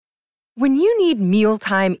When you need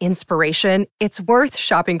mealtime inspiration, it's worth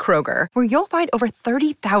shopping Kroger, where you'll find over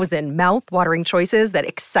 30,000 mouth-watering choices that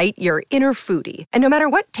excite your inner foodie. And no matter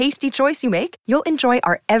what tasty choice you make, you'll enjoy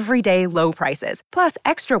our everyday low prices, plus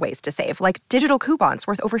extra ways to save, like digital coupons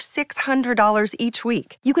worth over $600 each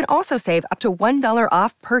week. You can also save up to $1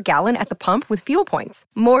 off per gallon at the pump with fuel points.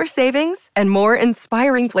 More savings and more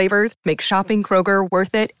inspiring flavors make shopping Kroger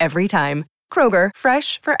worth it every time. Kroger,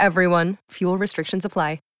 fresh for everyone. Fuel restrictions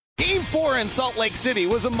apply. Game 4 in Salt Lake City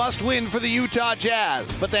was a must-win for the Utah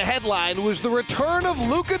Jazz, but the headline was the return of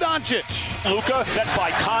Luka Doncic. Luka, met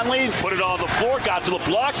by Conley, put it on the floor, got to the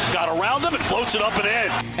block, got around him, and floats it up and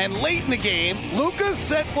in. And late in the game, Luka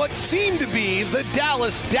set what seemed to be the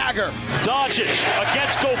Dallas dagger. Doncic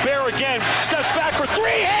against Gobert again, steps back for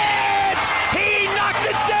three, hits! He knocked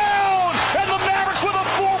it down! And the Mavericks with a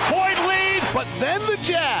 4-point lead! But then the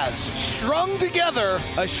Jazz strung together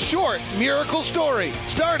a short miracle story,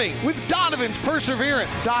 starting with Donovan's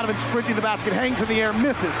perseverance. Donovan sprinting the basket, hangs in the air,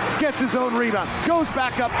 misses, gets his own rebound, goes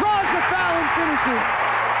back up, draws the foul and finishes.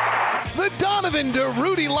 The Donovan to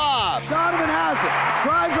Rudy lob. Donovan has it,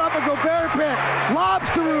 drives off a Gobert pick, lobs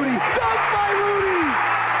to Rudy, dunked by Rudy.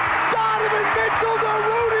 Donovan Mitchell to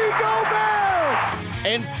Rudy Gobert.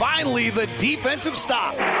 And finally, the defensive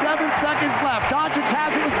stop. 7 seconds left. Doncic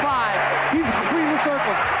has it with 5. He's between the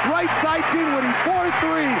circles. Right side, Dinwiddie,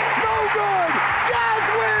 4-3. No good. Jazz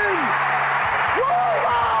win.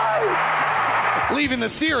 Woo! Leaving the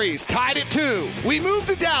series tied at 2. We move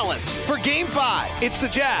to Dallas for Game 5. It's the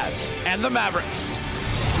Jazz and the Mavericks.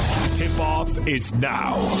 Tip-off is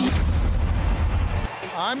now.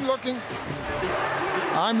 I'm looking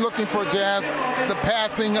for Jazz, the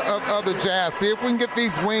passing of other Jazz. See if we can get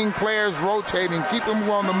these wing players rotating, keep them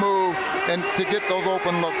on the move, and to get those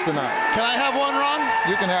open looks tonight. Can I have one, Ron?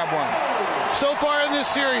 You can have one. So far in this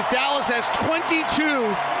series, Dallas has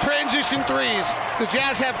 22 transition threes. The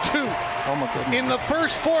Jazz have 2. Oh, my goodness. In the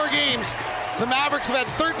first 4 games, the Mavericks have had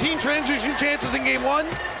 13 transition chances in Game 1,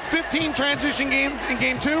 15 transition games in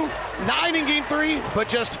Game 2, 9 in Game 3, but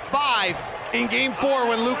just 5 in Game 4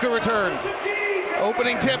 when Luka returned.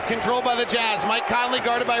 Opening tip controlled by the Jazz. Mike Conley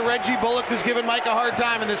guarded by Reggie Bullock, who's given Mike a hard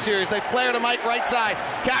time in this series. They flare to Mike right side.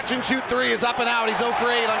 Catch and shoot 3 is up and out. He's 0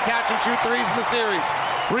 for 8 on catch and shoot 3s in the series.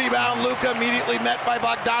 Rebound, Luka immediately met by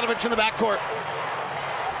Bogdanovich in the backcourt.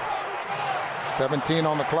 17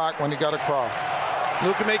 on the clock when he got across.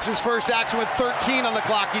 Luka makes his first action with 13 on the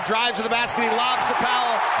clock. He drives to the basket. He lobs to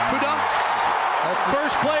Powell, who dunks.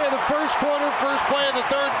 First play of the first quarter, first play of the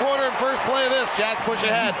third quarter, and first play of this. Jazz push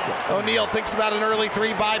ahead. O'Neal thinks about an early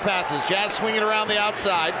 3 bypasses. Jazz swinging around the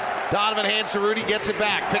outside. Donovan hands to Rudy, gets it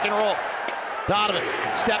back. Pick and roll. Donovan,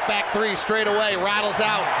 step back 3 straight away, rattles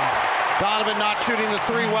out. Donovan not shooting the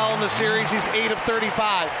 3 well in the series. He's 8 of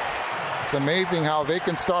 35. It's amazing how they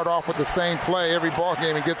can start off with the same play every ball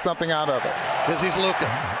game and get something out of it. Because he's Luka.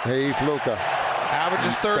 He's Luka.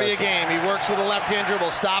 Averages 30 a game. He works with a left-hand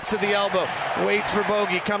dribble, stops at the elbow, waits for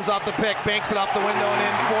Bogey, comes off the pick, banks it off the window and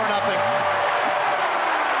in 4-0.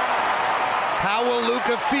 How will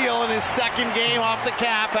Luka feel in his second game off the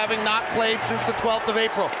calf, having not played since the 12th of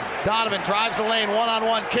April? Donovan drives the lane,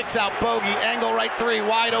 one-on-one, kicks out Bogey, angle right 3,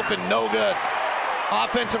 wide open, no good.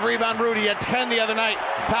 Offensive rebound, Rudy had 10 the other night.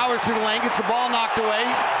 Powers through the lane, gets the ball knocked away.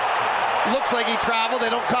 Looks like he traveled, they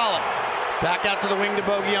don't call it. Back out to the wing to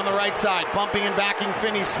Bogey on the right side. Bumping and backing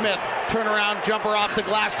Finney-Smith. Turnaround jumper off the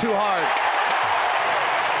glass too hard.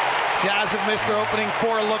 Jazz have missed their opening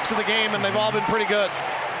 4 looks of the game, and they've all been pretty good.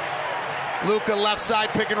 Luka left side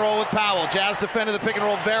pick and roll with Powell. Jazz defended the pick and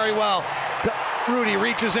roll very well. Rudy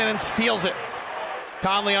reaches in and steals it.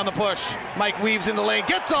 Conley on the push. Mike weaves in the lane,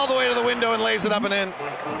 gets all the way to the window and lays it up and in.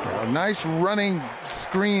 A nice running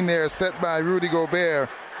screen there set by Rudy Gobert.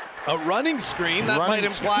 A running screen? That might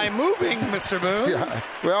imply moving, Mr. Boone. Yeah.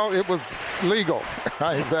 Well, it was legal.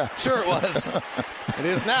 Sure it was. It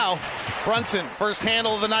is now. Brunson, first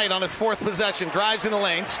handle of the night on his 4th possession. Drives in the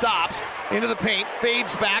lane, stops, into the paint,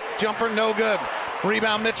 fades back, jumper no good.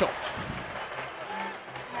 Rebound Mitchell.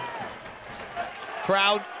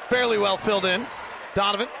 Crowd fairly well filled in.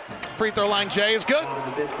 Donovan, free throw line J is good.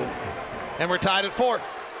 And we're tied at 4.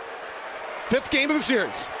 5th game of the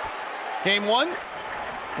series. Game 1.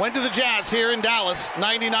 Went to the Jazz here in Dallas,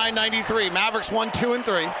 99-93. Mavericks won 2 and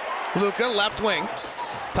 3. Luka, left wing.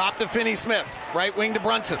 Top to Finney-Smith. Right wing to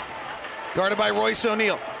Brunson. Guarded by Royce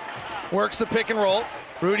O'Neal. Works the pick and roll.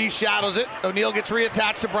 Rudy shadows it. O'Neal gets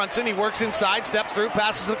reattached to Brunson. He works inside, steps through,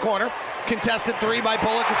 passes to the corner. Contested 3 by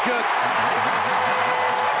Bullock is good.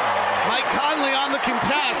 Mike Conley on the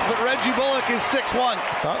contest, but Reggie Bullock is 6'1".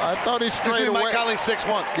 I thought he strayed away. Mike Conley's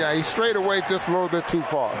 6'1". Yeah, he strayed away just a little bit too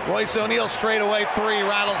far. Royce O'Neal straight away 3,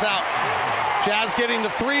 rattles out. Jazz getting the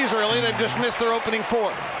threes early. They've just missed their opening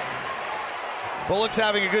 4. Bullock's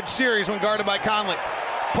having a good series when guarded by Conley.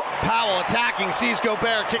 Powell attacking, sees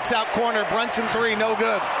Gobert, kicks out corner. Brunson 3, no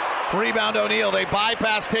good. Rebound O'Neal. They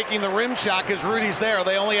bypass taking the rim shot because Rudy's there.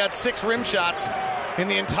 They only had 6 rim shots in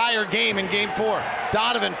the entire game in Game 4.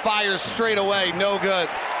 Donovan fires straight away, no good.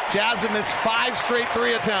 Jazz have missed 5 straight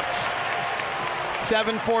 3 attempts.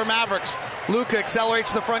 7-4 Mavericks. Luka accelerates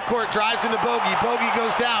to the front court, drives into Bogey. Bogey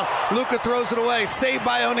goes down. Luka throws it away. Saved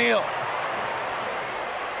by O'Neal.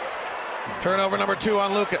 Turnover number 2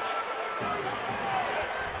 on Luka.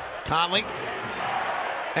 Conley.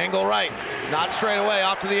 Angle right. Not straight away.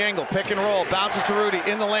 Off to the angle. Pick and roll. Bounces to Rudy.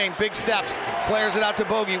 In the lane. Big steps. Flares it out to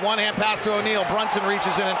Bogey. One-hand pass to O'Neal. Brunson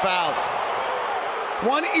reaches in and fouls.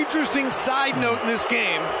 One interesting side note in this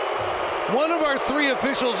game. One of our 3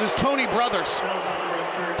 officials is Tony Brothers.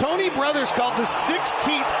 Tony Brothers called the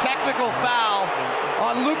 16th technical foul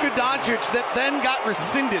on Luka Doncic that then got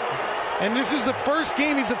rescinded. And this is the first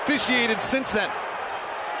game he's officiated since then.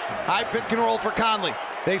 High pick and roll for Conley.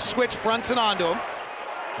 They switch Brunson onto him.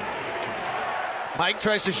 Mike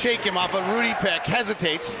tries to shake him off a Rudy pick,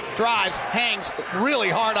 hesitates, drives, hangs really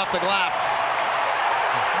hard off the glass.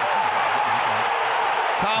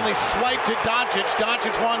 Conley swiped at Doncic.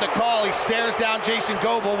 Doncic wanted to call. He stares down Jason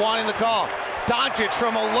Goebel, wanting the call. Doncic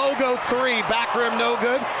from a logo 3, back rim no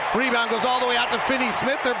good. Rebound goes all the way out to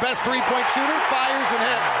Finney-Smith, their best 3-point shooter, fires and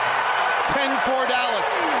hits. 10-4 Dallas.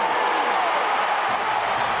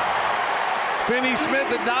 Finney-Smith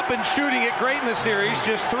had not been shooting it great in the series,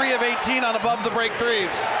 just 3 of 18 on above the break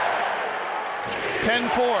threes.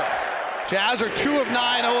 10-4. Jazz are 2 of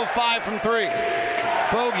 9, 0 of 5 from 3.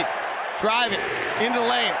 Bogey driving into the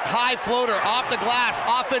lane, high floater off the glass,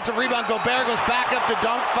 offensive rebound. Gobert goes back up to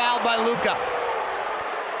dunk, fouled by Luka.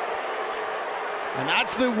 And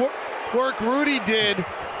that's the work Rudy did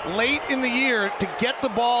late in the year to get the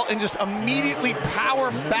ball and just immediately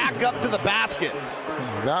power back up to the basket.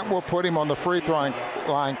 That will put him on the free throw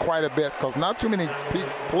line quite a bit, because not too many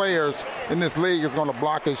players in this league is going to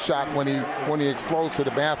block his shot when he explodes to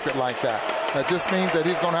the basket like that. That just means that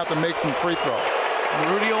he's going to have to make some free throws.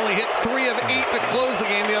 Rudy only hit 3 of 8 to close the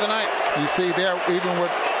game the other night. You see there, even with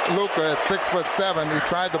Luka at 6'7", he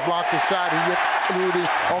tried to block the shot. He hits Rudy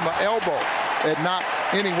on the elbow and not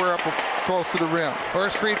anywhere up close to the rim.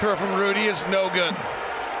 First free throw from Rudy is no good.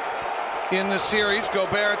 In the series,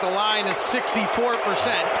 Gobert at the line is 64%,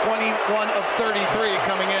 21 of 33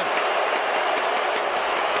 coming in.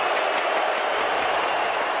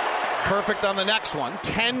 Perfect on the next one,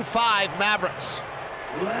 10-5 Mavericks.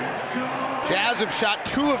 Jazz have shot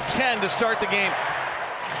 2 of 10 to start the game.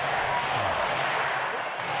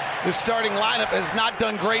 The starting lineup has not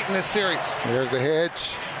done great in this series. There's the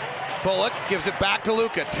hedge. Bullock gives it back to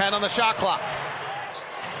Luka, 10 on the shot clock.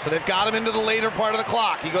 So they've got him into the later part of the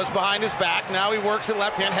clock. He goes behind his back. Now he works it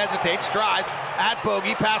left hand, hesitates, drives at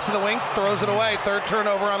Bogey, pass to the wing, throws it away. 3rd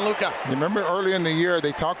turnover on Luka. Remember earlier in the year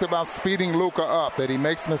they talked about speeding Luka up, that he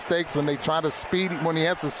makes mistakes when they try to speed, when he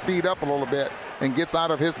has to speed up a little bit and gets out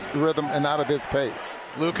of his rhythm and out of his pace.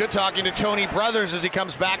 Luka talking to Tony Brothers as he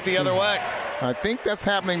comes back the other way. I think that's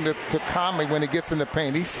happening to Conley when he gets in the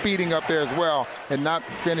paint. He's speeding up there as well and not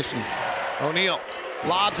finishing. O'Neal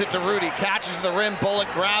lobs it to Rudy, catches the rim, Bullock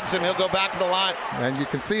grabs him, he'll go back to the line. And you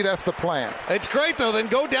can see that's the plan. It's great, though. Then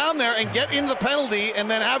go down there and get into the penalty and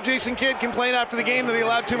then have Jason Kidd complain after the game that he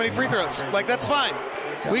allowed too many free throws. Like, that's fine.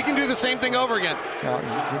 We can do the same thing over again.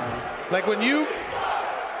 Like when you...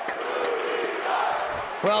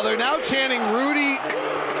 Well, they're now chanting Rudy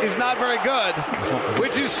is not very good,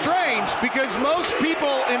 which is strange because most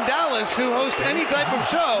people in Dallas who host any type of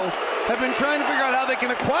show have been trying to figure out how they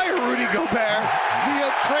can acquire Rudy Gobert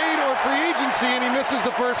via trade or free agency, and he misses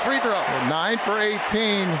the first free throw. 9 for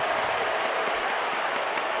 18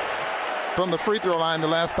 from the free throw line the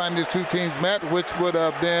last time these two teams met, which would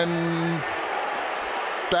have been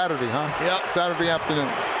Saturday, huh? Yep. Saturday afternoon.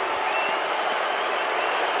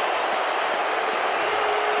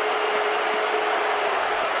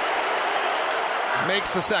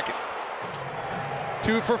 Makes the second.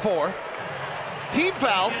 2 for 4. Team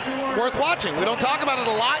fouls, worth watching. We don't talk about it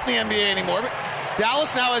a lot in the NBA anymore, but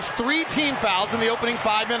Dallas now has 3 team fouls in the opening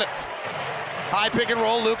 5 minutes. High pick and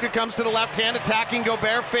roll. Luka comes to the left hand, attacking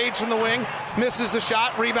Gobert, fades from the wing, misses the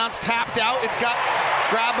shot, rebounds tapped out. It's got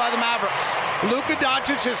grabbed by the Mavericks. Luka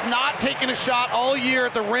Doncic has not taken a shot all year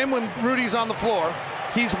at the rim when Rudy's on the floor.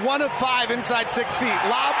 He's 1 of 5 inside 6 feet.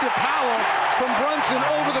 Lob to Powell from Brunson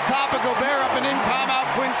over the top of Gobert, up and in. Timeout,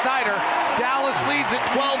 Quinn Snyder. Dallas leads at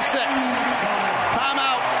 12-6.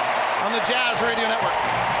 Timeout on the Jazz Radio Network.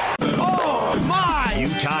 Oh, my!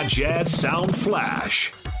 Utah Jazz Sound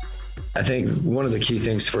Flash. I think one of the key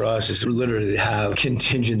things for us is to literally have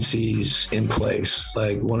contingencies in place,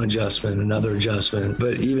 like one adjustment, another adjustment.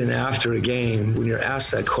 But even after a game, when you're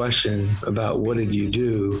asked that question about what did you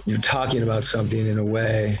do, you're talking about something in a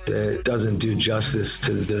way that doesn't do justice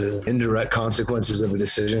to the indirect consequences of a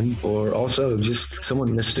decision, or also just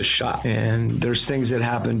someone missed a shot. And there's things that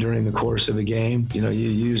happen during the course of a game. You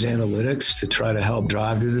use analytics to try to help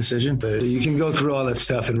drive the decision, but you can go through all that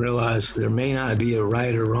stuff and realize there may not be a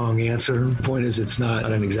right or wrong answer. The point is, it's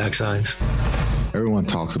not an exact science. Everyone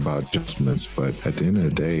talks about adjustments, but at the end of the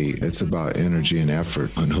day, it's about energy and effort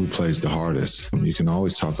on who plays the hardest. You can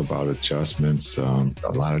always talk about adjustments. A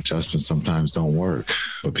lot of adjustments sometimes don't work,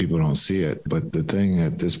 but people don't see it. But the thing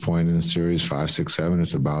at this point in the series, 5, 6, 7,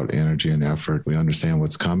 it's about energy and effort. We understand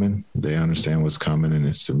what's coming. They understand what's coming, and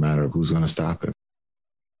it's a matter of who's going to stop it.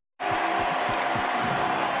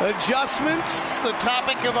 Adjustments, the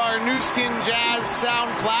topic of our Nu Skin Jazz Sound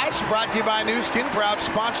Flash, brought to you by Nu Skin, proud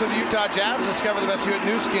sponsor of the Utah Jazz. Discover the best you at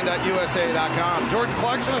nuskin.usa.com. Jordan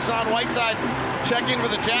Clarkson, Hassan Whiteside, check in for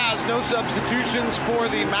the Jazz. No substitutions for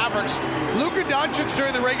the Mavericks. Luka Doncic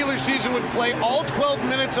during the regular season would play all 12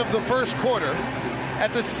 minutes of the first quarter.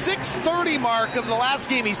 At the 6:30 mark of the last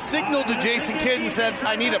game, he signaled to Jason Kidd and said,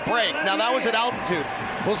 I need a break. Now, that was at altitude.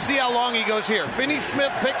 We'll see how long he goes here.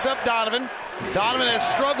 Finney-Smith picks up Donovan. Donovan has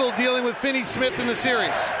struggled dealing with Finney-Smith in the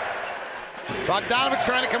series. Bogdanovic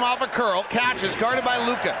trying to come off a curl. Catches, guarded by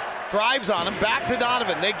Luka. Drives on him, back to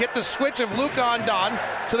Donovan. They get the switch of Luka on Don,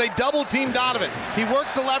 so they double-team Donovan. He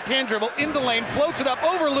works the left-hand dribble into lane, floats it up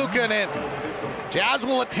over Luka and in. Jazz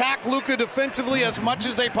will attack Luka defensively as much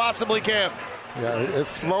as they possibly can. Yeah, as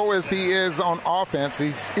slow as he is on offense,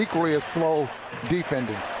 he's equally as slow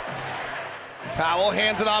defending. Powell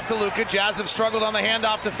hands it off to Luka. Jazz have struggled on the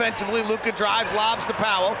handoff defensively. Luka drives, lobs to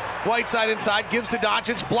Powell. Whiteside inside, gives to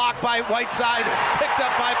Doncic. Blocked by Whiteside, picked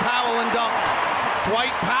up by Powell and dunked.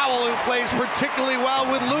 Dwight Powell, who plays particularly well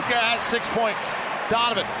with Luka, has 6 points.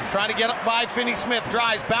 Donovan trying to get up by Finney-Smith.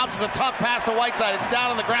 Drives, bounces a tough pass to Whiteside. It's down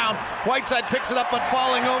on the ground. Whiteside picks it up, but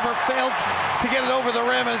falling over, fails to get it over the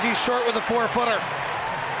rim as he's short with a 4-footer.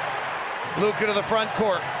 Luka to the front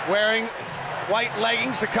court, wearing white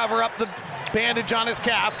leggings to cover up the bandage on his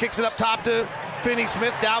calf. Kicks it up top to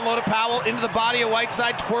Finney-Smith. Down low to Powell. Into the body of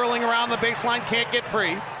Whiteside. Twirling around the baseline. Can't get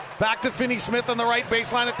free. Back to Finney-Smith on the right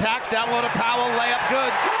baseline. Attacks. Down low to Powell. Layup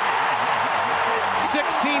good.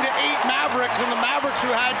 16-8 Mavericks. And the Mavericks,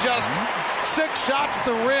 who had just 6 shots at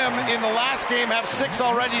the rim in the last game, have 6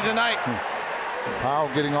 already tonight. Powell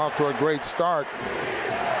getting off to a great start.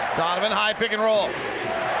 Donovan high pick and roll.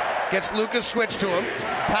 Gets Luka's switch to him.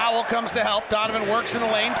 Powell comes to help. Donovan works in the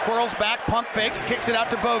lane, twirls back, pump fakes, kicks it out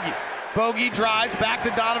to Bogey. Bogey drives back to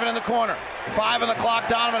Donovan in the corner. 5 on the clock,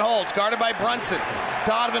 Donovan holds, guarded by Brunson.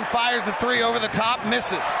 Donovan fires the 3 over the top,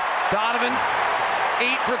 misses. Donovan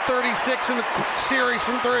 8 for 36 in the series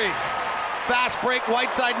from 3. Fast break,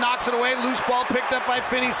 Whiteside knocks it away. Loose ball picked up by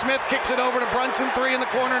Finney-Smith, kicks it over to Brunson. 3 in the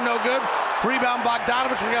corner, no good. Rebound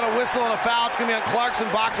Bogdanovic. We got a whistle and a foul. It's going to be on Clarkson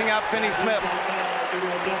boxing out Finney-Smith.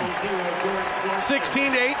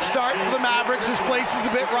 16-8 start for the Mavericks. This place is a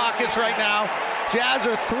bit raucous right now. Jazz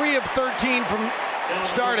are 3 of 13 from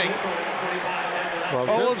starting.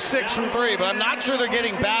 0 of 6 from 3, but I'm not sure they're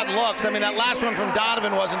getting bad looks. I mean, that last one from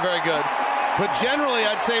Donovan wasn't very good. But generally,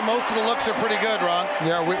 I'd say most of the looks are pretty good, Ron.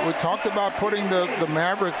 Yeah, we talked about putting the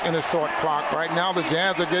Mavericks in a short clock. Right now, the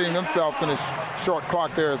Jazz are getting themselves in a short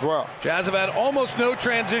clock there as well. Jazz have had almost no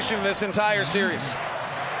transition this entire series.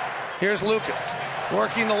 Here's Luka.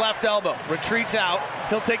 Working the left elbow, retreats out.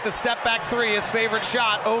 He'll take the step back 3, his favorite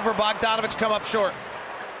shot, over Bogdanovic, come up short.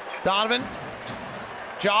 Donovan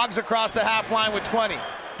jogs across the half line with 20.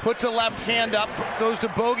 Puts a left hand up, goes to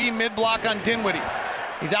Bogey mid-block on Dinwiddie.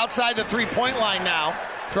 He's outside the 3-point line now.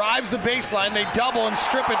 Drives the baseline, they double and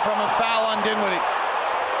strip it from a foul on Dinwiddie.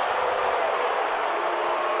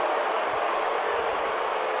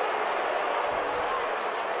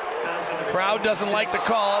 Crowd doesn't like the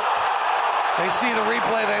call. They see the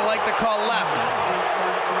replay, they like the call less.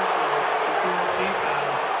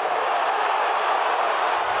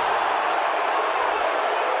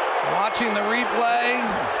 Watching the replay.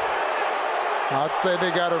 I'd say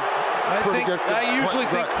they got a pretty good... I usually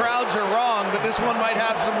think crowds are wrong, but this one might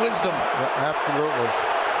have some wisdom. Yeah, absolutely.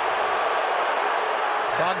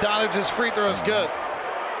 Bogdanovic's free throw is good.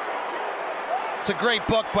 It's a great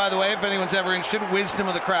book, by the way, if anyone's ever interested. Wisdom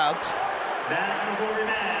of the Crowds.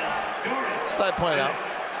 So I pointed out.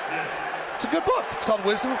 It's a good book. It's called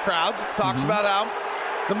Wisdom of Crowds. It talks about how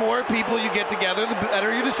the more people you get together, the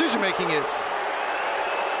better your decision making is.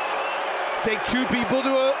 Take two people to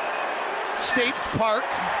a state park.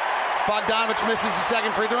 Bogdanovich misses the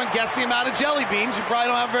second free throw, and guess the amount of jelly beans. You probably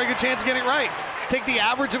don't have a very good chance of getting it right. Take the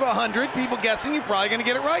average of 100 people guessing, you're probably going to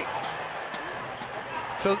get it right.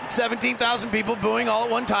 So 17,000 people booing all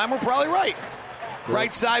at one time, we're probably right.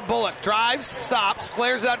 Right side, Bullock drives, stops,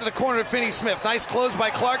 flares out to the corner to Finney-Smith. Nice close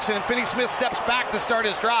by Clarkson, and Finney-Smith steps back to start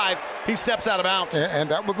his drive. He steps out of bounds. And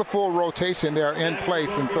that was the full rotation there in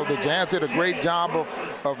place, and so the Jazz did a great job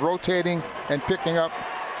of rotating and picking up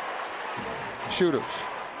shooters.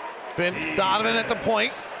 Donovan at the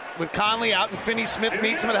point with Conley out, and Finney-Smith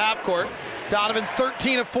meets him at half court. Donovan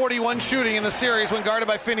 13 of 41 shooting in the series when guarded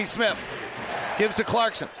by Finney-Smith. Gives to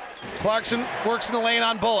Clarkson. Clarkson works in the lane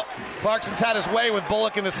on Bullock. Clarkson's had his way with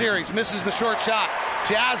Bullock in the series. Misses the short shot.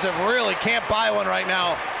 Jazz really can't buy one right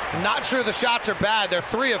now. Not sure the shots are bad. They're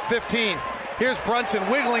 3 of 15. Here's Brunson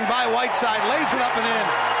wiggling by Whiteside. Lays it up and in.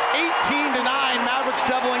 18-9. Mavericks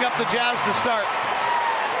doubling up the Jazz to start.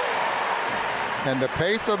 And the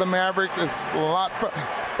pace of the Mavericks is a lot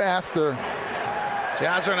faster.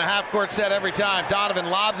 Jazz are in a half-court set every time. Donovan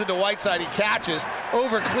lobs it to Whiteside. He catches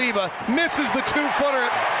over Kleba. Misses the two-footer.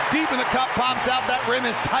 Deep in the cup, pops out. That rim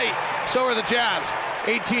is tight. So are the Jazz.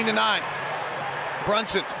 18-9.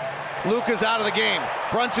 Brunson. Luka's out of the game.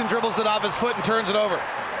 Brunson dribbles it off his foot and turns it over.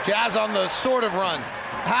 Jazz on the sort of run.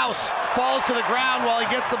 House falls to the ground while he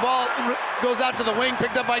gets the ball. Goes out to the wing,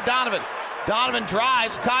 picked up by Donovan. Donovan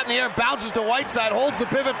drives, caught in the air, bounces to Whiteside, holds the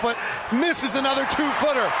pivot foot, misses another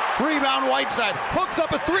two-footer. Rebound Whiteside, hooks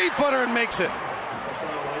up a three-footer and makes it.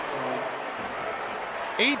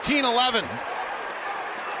 18-11.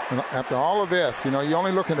 After all of this, you're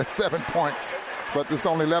only looking at 7 points, but there's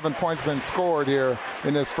only 11 points been scored here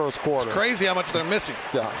in this first quarter. It's crazy how much they're missing.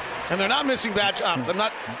 Yeah. And they're not missing bad shots.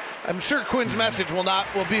 I'm sure Quinn's message will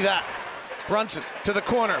be that. Brunson to the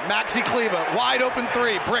corner. Maxi Kleba, wide open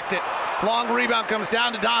three, bricked it. Long rebound comes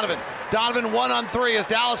down to Donovan. Donovan 1 on 3 as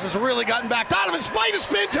Dallas has really gotten back. Donovan spider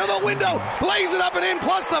spin to the window. Lays it up and in,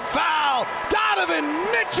 plus the foul.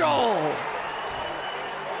 Donovan Mitchell.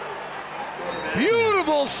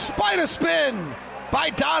 Beautiful spider spin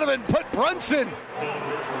by Donovan. Put Brunson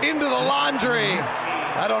into the laundry.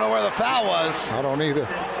 I don't know where the foul was. I don't either.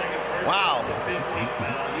 Wow.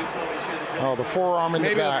 Oh, the forearm in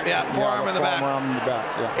the back. Forearm in the back. Forearm in the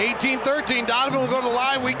back, yeah. 18-13. Donovan will go to the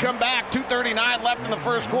line. We come back. 2:39 left in the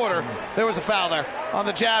first quarter. There was a foul there on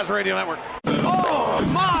the Jazz Radio Network. Oh,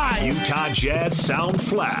 my! Utah Jazz Sound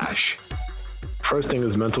Flash. First thing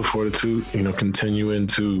is mental fortitude, continuing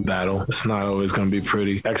to battle. It's not always going to be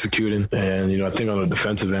pretty executing. And, I think on the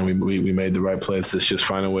defensive end, we made the right plays. It's just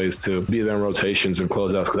finding ways to be there in rotations and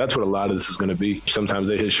close outs, because that's what a lot of this is going to be. Sometimes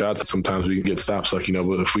they hit shots, sometimes we can get stops. But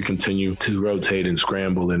if we continue to rotate and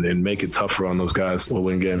scramble and make it tougher on those guys, we'll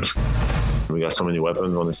win games. We got so many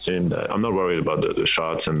weapons on this team that I'm not worried about the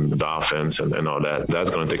shots and the offense and all that. That's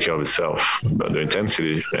going to take care of itself. But the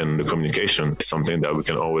intensity and the communication is something that we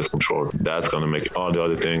can always control. That's going to make all the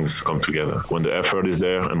other things come together. When the effort is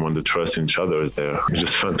there and when the trust in each other is there, it's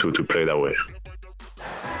just fun to play that way.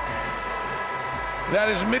 That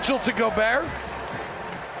is Mitchell to Gobert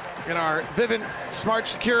in our Vivint Smart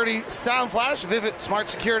Security Sound Flash. Vivint Smart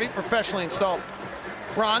Security, professionally installed.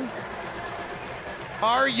 Ron,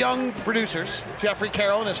 our young producers, Jeffrey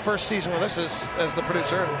Carroll in his first season with us as the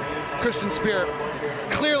producer, Kristen Spear,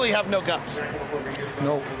 clearly have no guts.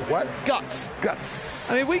 No what? Guts. Guts.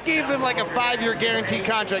 I mean, we gave them like a 5-year guaranteed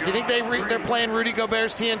contract. You think they're playing Rudy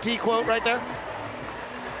Gobert's TNT quote right there?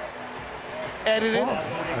 Edited?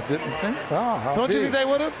 I didn't think so. Don't you think they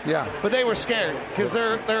would have? Yeah. But they were scared because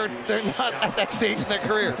they're not at that stage in their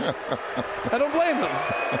careers. I don't blame them.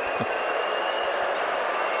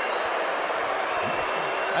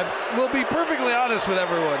 I will be perfectly honest with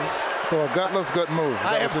everyone. So a gutless good move.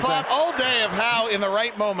 I have thought all day of how, in the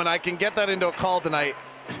right moment, I can get that into a call tonight.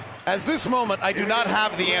 As this moment, I do not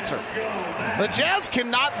have the answer. The Jazz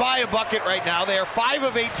cannot buy a bucket right now. They are 5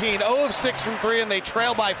 of 18, 0 of 6 from 3, and they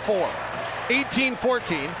trail by 4.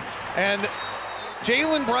 18-14. And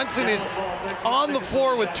Jalen Brunson is on the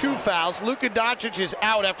floor with 2 fouls. Luka Doncic is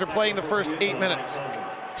out after playing the first 8 minutes.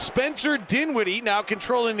 Spencer Dinwiddie now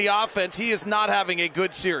controlling the offense. He is not having a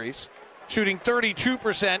good series, shooting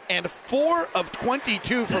 32% and 4 of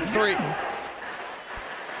 22 from 3.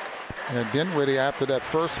 And Dinwiddie, after that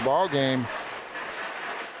first ball game.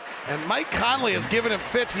 And Mike Conley has given him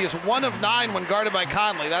fits. He is 1 of 9 when guarded by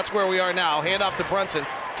Conley. That's where we are now. Hand off to Brunson.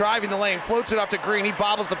 driving the lane, floats it off to Green. He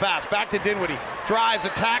bobbles the pass. Back to Dinwiddie. Drives,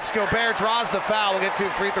 attacks. Gobert draws the foul. We'll get 2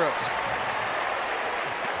 free throws.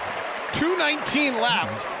 2:19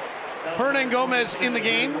 left. Hernangomez in the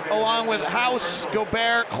game, along with House,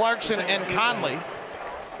 Gobert, Clarkson, and Conley.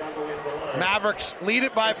 Mavericks lead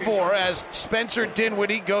it by 4 as Spencer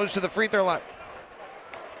Dinwiddie goes to the free throw line.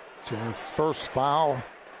 Jazz first foul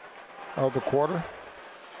of the quarter.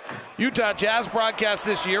 Utah Jazz broadcasts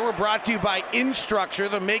this year were brought to you by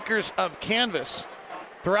Instructure, the makers of Canvas.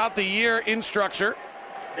 Throughout the year, Instructure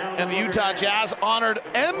and the Utah Jazz honored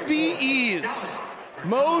MVEs,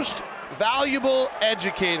 most valuable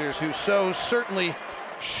educators, who so certainly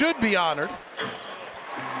should be honored.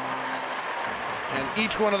 And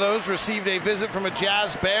each one of those received a visit from a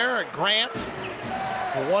Jazz Bear, a grant,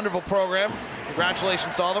 a wonderful program.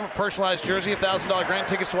 Congratulations to all of them. A personalized jersey, $1,000 grant,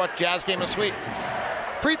 tickets to watch Jazz game of Suite.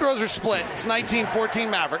 Free throws are split. It's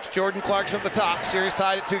 19-14 Mavericks. Jordan Clarkson at the top. Series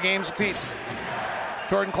tied at 2 games apiece.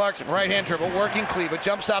 Jordan Clarkson, right-hand dribble, working Kleber,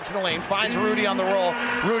 jump stops in the lane, finds Rudy on the roll.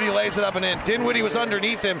 Rudy lays it up and in. Dinwiddie was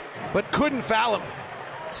underneath him, but couldn't foul him.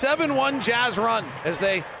 7-1 Jazz run as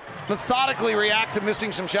they methodically react to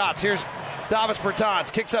missing some shots. Here's Davis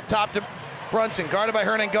Bertans, kicks up top to Brunson, guarded by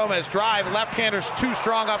Hernangomez. Drive, left-hander's too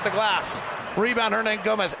strong off the glass. Rebound,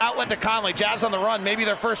 Hernangomez, outlet to Conley. Jazz on the run, maybe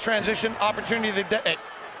their first transition opportunity of the day.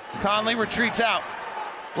 Conley retreats out,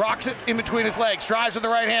 rocks it in between his legs, drives with the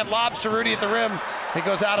right hand, lobs to Rudy at the rim. He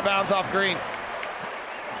goes out of bounds off Green.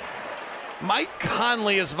 Mike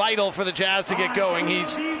Conley is vital for the Jazz to get going. He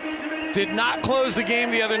did not close the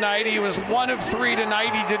game the other night. He was 1 of 3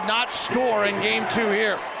 tonight. He did not score in game 2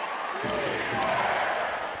 here.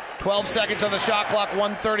 12 seconds on the shot clock,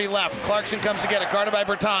 1:30 left. Clarkson comes to get it, guarded by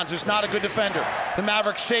Bertans, who's not a good defender. The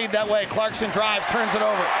Mavericks shade that way. Clarkson drives, turns it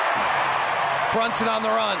over. Brunson on the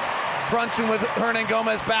run. Brunson with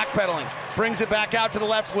Hernangomez backpedaling. Brings it back out to the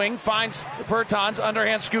left wing, finds Bertans,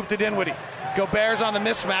 underhand scoop to Dinwiddie. Gobert's on the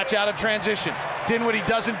mismatch out of transition. Dinwiddie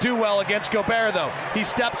doesn't do well against Gobert, though. He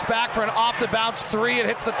steps back for an off-the-bounce 3. It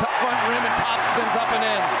hits the front rim and top spins up and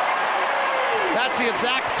in. That's the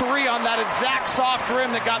exact 3 on that exact soft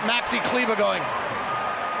rim that got Maxi Kleber going.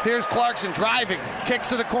 Here's Clarkson driving, kicks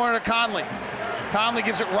to the corner to Conley. Conley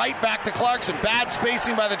gives it right back to Clarkson. Bad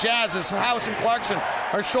spacing by the Jazz as House and Clarkson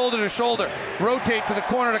are shoulder to shoulder. Rotate to the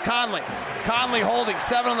corner to Conley. Conley holding,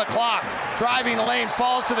 7 on the clock. Driving the lane,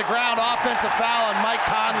 falls to the ground. Offensive foul on Mike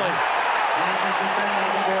Conley.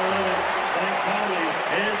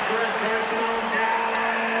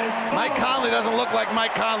 Mike Conley doesn't look like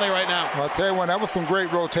Mike Conley right now. Well, I'll tell you what, that was some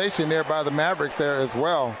great rotation there by the Mavericks there as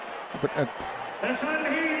well. But,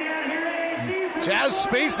 Jazz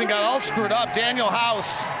spacing got all screwed up. Daniel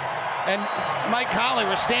House and Mike Conley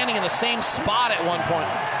were standing in the same spot at one point.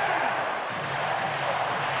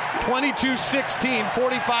 22-16,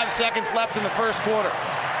 45 seconds left in the first quarter.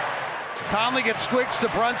 Conley gets switched to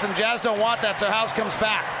Brunson. Jazz don't want that, so House comes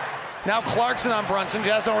back. Now Clarkson on Brunson.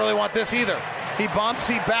 Jazz don't really want this either. He bumps,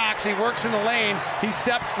 he backs, he works in the lane, he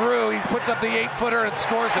steps through, he puts up the 8-footer and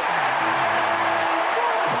scores it.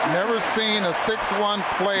 Never seen a 6'1"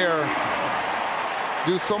 player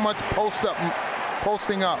do so much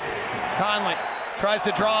posting up. Conley tries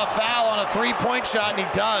to draw a foul on a 3-point shot, and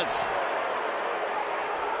he does.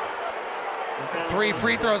 3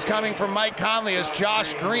 free throws coming from Mike Conley as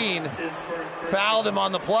Josh Green fouled him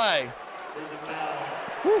on the play.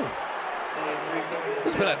 Whew.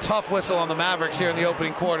 It's been a tough whistle on the Mavericks here in the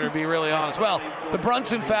opening quarter, to be really honest. Well, the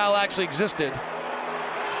Brunson foul actually existed.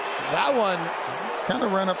 That one kind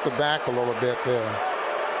of ran up the back a little bit there.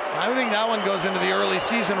 I think that one goes into the early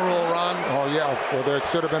season rule, Ron. Oh, yeah. Well, there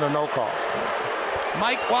should have been a no call.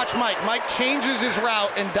 Mike, watch Mike. Mike changes his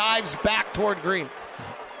route and dives back toward Green.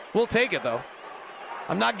 We'll take it, though.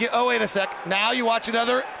 I'm not oh, wait a sec. Now you watch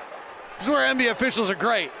another. This is where NBA officials are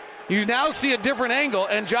great. You now see a different angle,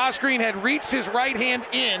 and Josh Green had reached his right hand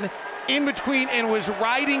in between, and was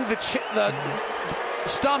riding the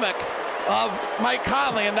stomach of Mike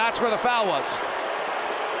Conley, and that's where the foul was.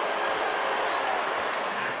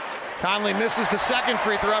 Conley misses the second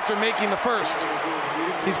free throw after making the first.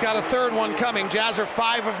 He's got a third one coming. Jazz are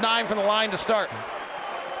 5 of 9 from the line to start.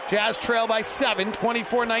 Jazz trail by 7,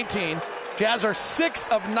 24-19. Jazz are 6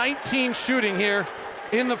 of 19 shooting here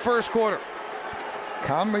in the first quarter.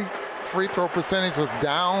 Conley free throw percentage was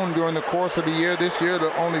down during the course of the year. This year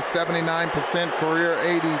to only 79%, career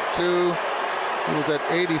 82. He was at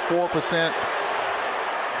 84%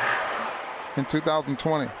 in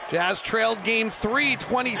 2020. Jazz trailed game 3,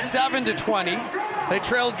 27-20. They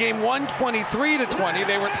trailed game 1, 23-20.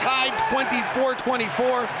 They were tied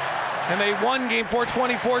 24-24 And they won Game 4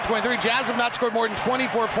 24-23. Jazz have not scored more than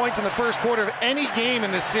 24 points in the first quarter of any game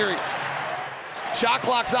in this series. Shot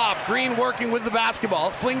clock's off. Green working with the basketball.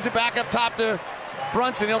 Flings it back up top to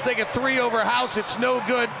Brunson. He'll take a three over House. It's no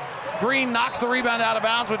good. Green knocks the rebound out of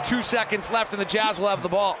bounds with 2 seconds left, and the Jazz will have the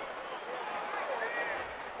ball.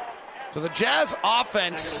 So the Jazz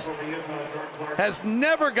offense has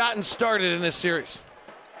never gotten started in this series,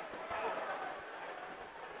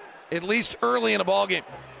 at least early in a ball game.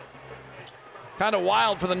 Kind of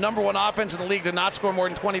wild for the number one offense in the league to not score more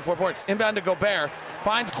than 24 points. Inbound to Gobert.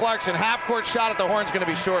 Finds Clarkson. Half-court shot at the horn's going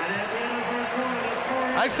to be short.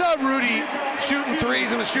 I saw Rudy shooting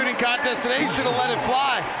threes in the shooting contest today. He should have let it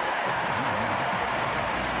fly.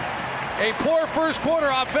 A poor first quarter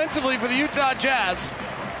offensively for the Utah Jazz,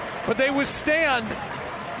 but they withstand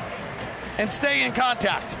and stay in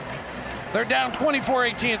contact. They're down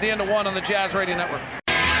 24-18 at the end of one on the Jazz Radio Network.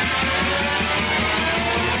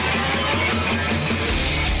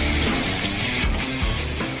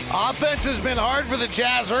 Offense has been hard for the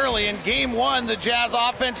Jazz early. In Game 1, the Jazz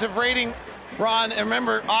offensive rating, Ron, and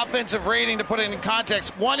remember, offensive rating, to put it in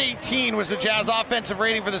context, 118 was the Jazz offensive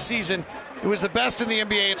rating for the season. It was the best in the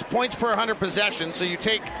NBA. It's points per 100 possessions, so you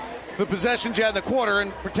take the possessions you had in the quarter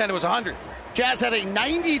and pretend it was 100. Jazz had a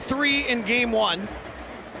 93 in Game 1.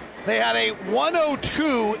 They had a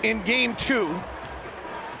 102 in Game 2.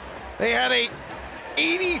 They had a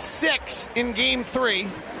 86 in Game 3.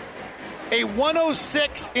 A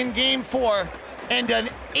 106 in Game 4, and an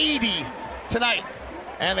 80 tonight.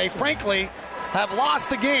 And they, frankly, have lost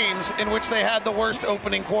the games in which they had the worst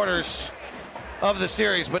opening quarters of the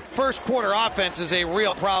series. But first quarter offense is a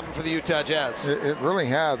real problem for the Utah Jazz. It really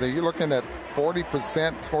has. You're looking at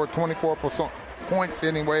 40%, scored 24% points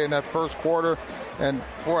anyway in that first quarter. And,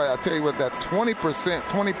 boy, I tell you what, that 20%,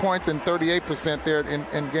 20 points and 38% there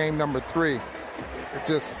in game number 3. It's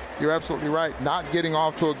just, you're absolutely right. Not getting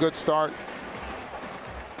off to a good start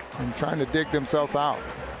and trying to dig themselves out.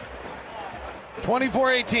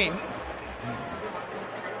 24-18.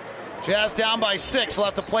 Jazz down by 6. We'll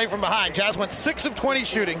have to play from behind. Jazz went 6 of 20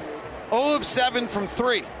 shooting, 0 of 7 from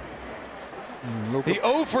 3. The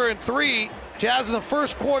 0 for 3, Jazz in the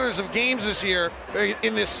first quarters of games this year,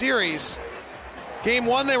 in this series. Game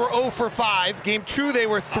 1, they were 0 for 5. Game 2, they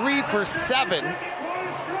were 3 for 7.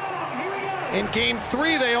 In Game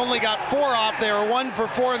 3, they only got 4 off. They were 1 for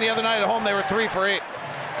 4, and the other night at home, they were 3 for 8.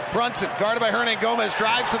 Brunson, guarded by Hernangomez,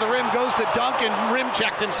 drives to the rim, goes to dunk, and rim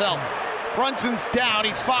checked himself. Brunson's down.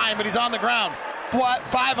 He's fine, but he's on the ground.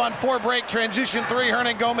 5-on-4 break, transition 3.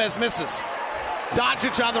 Hernangomez misses.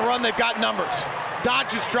 Doncic on the run. They've got numbers.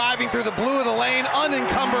 Doncic driving through the blue of the lane,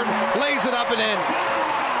 unencumbered, lays it up and in.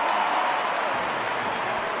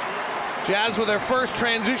 Jazz with their first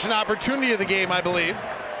transition opportunity of the game, I believe.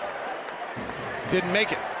 Didn't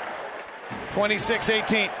make it.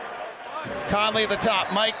 26-18. Conley at the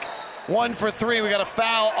top. Mike, 1 for 3. We got a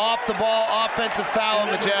foul off the ball. Offensive foul on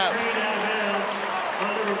the Jazz.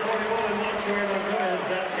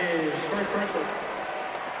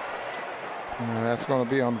 That's going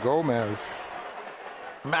to be on Gomez.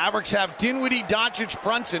 Mavericks have Dinwiddie, Doncic,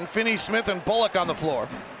 Brunson, Finney-Smith, and Bullock on the floor.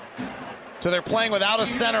 So they're playing without a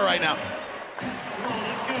center right now.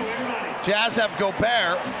 Jazz have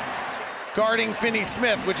Gobert guarding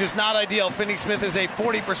Finney-Smith, which is not ideal. Finney-Smith is a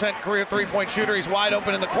 40% career three-point shooter. He's wide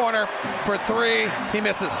open in the corner for 3. He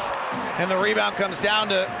misses. And the rebound comes down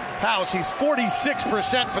to House. He's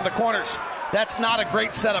 46% from the corners. That's not a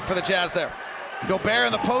great setup for the Jazz there. Gobert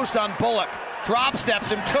in the post on Bullock. Drop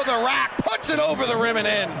steps him to the rack. Puts it over the rim and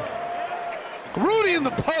in. Rudy in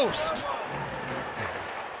the post.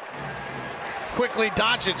 Quickly,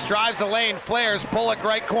 Doncic drives the lane, flares, Bullock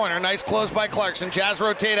right corner. Nice close by Clarkson. Jazz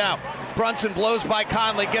rotate out. Brunson blows by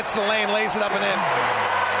Conley, gets the lane, lays it up and in.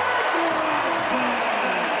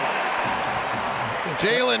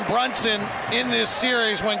 Jalen Brunson in this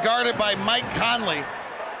series, when guarded by Mike Conley,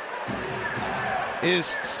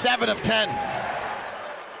 is 7 of 10.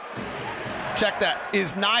 Check that.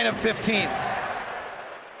 Is 9 of 15.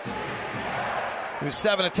 He was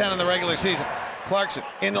 7 of 10 in the regular season. Clarkson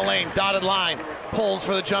in the lane, dotted line, pulls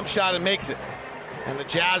for the jump shot and makes it. And the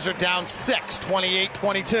Jazz are down 6,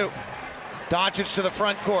 28-22. Doncic to the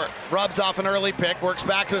front court, rubs off an early pick, works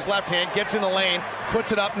back to his left hand, gets in the lane,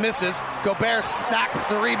 puts it up, misses. Gobert snacks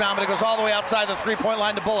the rebound, but it goes all the way outside the three-point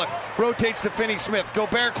line to Bullock. Rotates to Finney-Smith.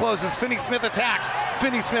 Gobert closes. Finney-Smith attacks.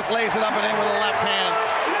 Finney-Smith lays it up and in with a left hand.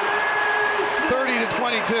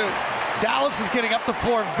 30-22. Dallas is getting up the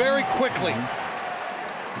floor very quickly.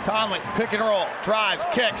 Conley, pick and roll, drives,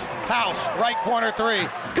 kicks, House, right corner 3.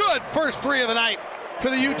 Good first 3 of the night for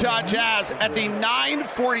the Utah Jazz at the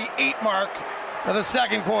 9:48 mark of the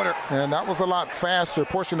second quarter. And that was a lot faster,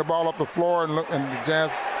 pushing the ball up the floor, and the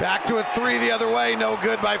Jazz. Back to a three the other way, no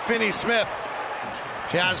good by Finney-Smith.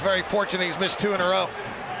 Jazz very fortunate he's missed 2 in a row.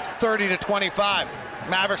 30-25.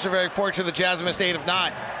 Mavericks are very fortunate the Jazz missed 8 of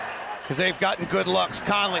 9 because they've gotten good looks.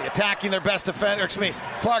 Conley attacking their best defender.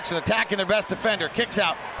 Clarkson attacking their best defender. Kicks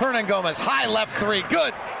out. Hernangomez, high left three.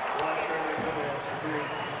 Good.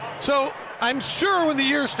 So I'm sure when the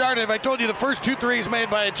year started, if I told you the first 2 threes made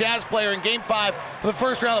by a Jazz player in Game 5 of the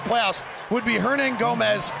first round of the playoffs would be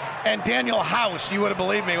Hernangomez and Daniel House, you would have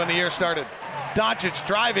believed me when the year started. Doncic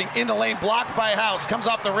driving in the lane, blocked by House. Comes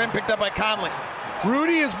off the rim, picked up by Conley.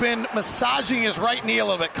 Rudy has been massaging his right knee a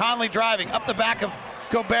little bit. Conley driving up the back of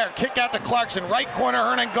Gobert. Kick out to Clarkson. Right corner,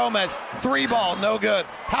 Hernangomez. 3-ball, no good.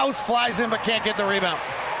 House flies in but can't get the rebound.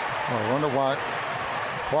 I wonder why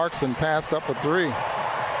Clarkson passed up a 3.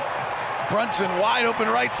 Brunson wide open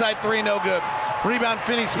right side 3, no good. Rebound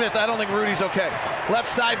Finney-Smith. I don't think Rudy's okay. Left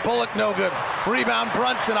side Bullock, no good. Rebound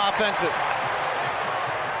Brunson, offensive.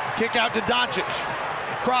 Kick out to Doncic.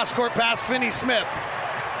 Cross court pass Finney-Smith.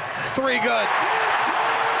 3 good.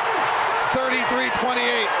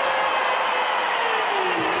 33-28.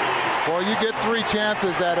 Well, you get 3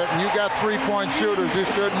 chances at it, and you got 3-point shooters. You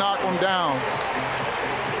should knock them down.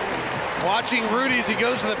 Watching Rudy as he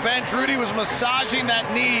goes to the bench, Rudy was massaging that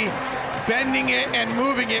knee, bending it and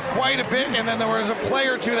moving it quite a bit, and then there was a play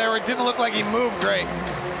or two there where it didn't look like he moved great.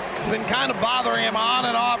 It's been kind of bothering him on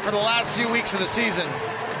and off for the last few weeks of the season.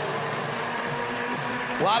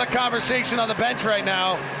 A lot of conversation on the bench right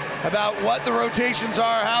now about what the rotations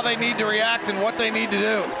are, how they need to react, and what they need to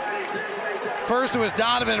do. First it was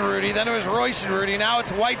Donovan and Rudy, then it was Royce and Rudy, now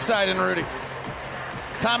it's Whiteside and Rudy.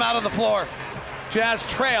 Timeout on the floor. Jazz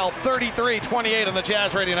trail 33-28 on the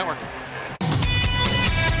Jazz Radio Network.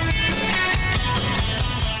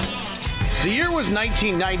 The year was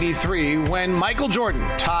 1993 when Michael Jordan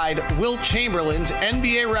tied Wilt Chamberlain's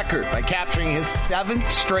NBA record by capturing his 7th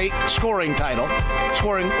straight scoring title,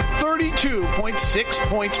 scoring 32.6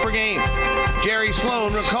 points per game. Jerry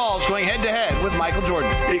Sloan recalls going head-to-head with Michael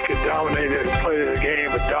Jordan. He could dominate it, play the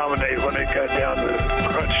game, and dominate when it got down to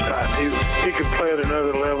crunch time. He could play at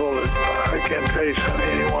another level. I can't face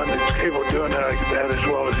anyone that's capable of doing that as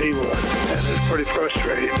well as he was. And it's pretty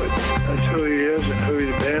frustrating, but that's who he is and who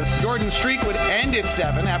he's been. Jordan's streak would end at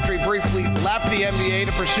 7 after he briefly left the NBA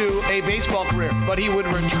to pursue a baseball career. But he would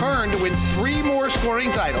return to win 3 more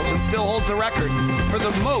scoring titles and still holds the record for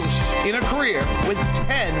the most in a career with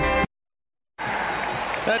 10.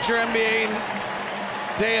 That's your NBA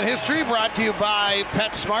Day in History, brought to you by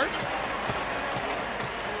PetSmart.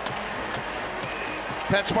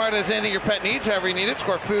 PetSmart has anything your pet needs, however you need it.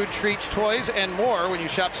 Score food, treats, toys, and more when you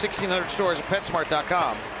shop 1,600 stores at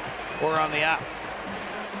PetSmart.com or on the app.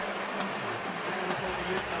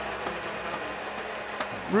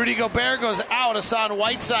 Rudy Gobert goes out. Hassan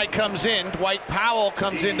Whiteside comes in. Dwight Powell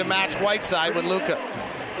comes in to match Whiteside with Luka.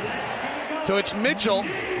 So it's Mitchell,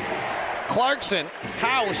 Clarkson,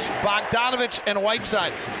 House, Bogdanovich, and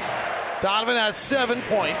Whiteside. Donovan has 7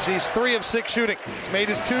 points. He's 3 of 6 shooting. Made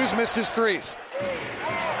his 2s, missed his 3s.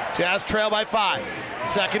 Jazz trail by 5.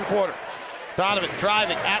 Second quarter. Donovan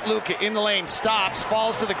driving at Luka in the lane. Stops,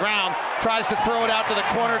 falls to the ground, tries to throw it out to the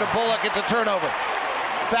corner to Bullock. It's a turnover.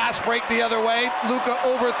 Fast break the other way. Luka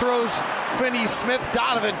overthrows Finney-Smith.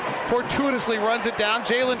 Donovan fortuitously runs it down.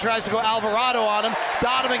 Jalen tries to go Alvarado on him.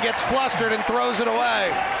 Donovan gets flustered and throws it away.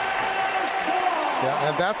 Yeah,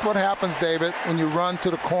 and that's what happens, David, when you run to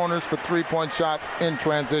the corners for 3-point shots in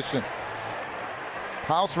transition.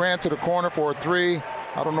 House ran to the corner for a 3.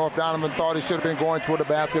 I don't know if Donovan thought he should have been going toward the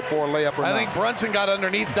basket for a layup or not. I think Brunson got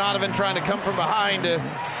underneath Donovan trying to come from behind to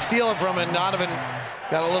steal it from him, and Donovan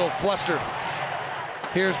got a little flustered.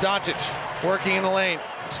 Here's Doncic working in the lane.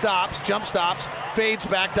 Stops, jump stops, fades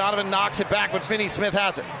back. Donovan knocks it back, but Finney-Smith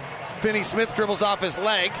has it. Finney-Smith dribbles off his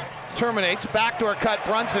leg, terminates, backdoor cut.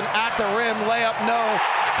 Brunson at the rim, layup, no.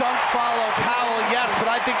 Dunk follow, Powell, yes, but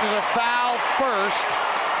I think there's a foul first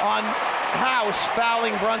on House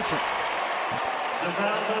fouling Brunson. The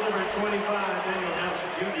foul's on number 25, Daniel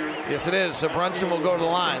House Jr. Yes, it is. So Brunson will go to the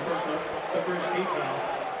line.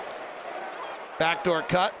 Backdoor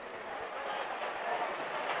cut.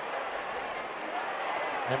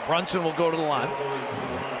 And Brunson will go to the line.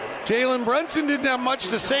 Jalen Brunson didn't have much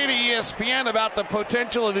to say to ESPN about the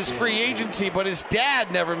potential of his free agency, but his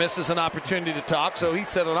dad never misses an opportunity to talk, so he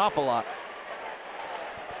said an awful lot.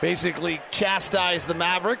 Basically chastised the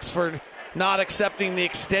Mavericks for not accepting the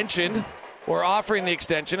extension or offering the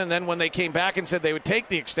extension, and then when they came back and said they would take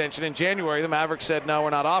the extension in January, the Mavericks said, no, we're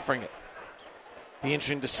not offering it. Be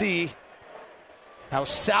interesting to see how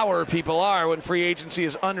sour people are when free agency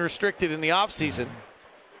is unrestricted in the offseason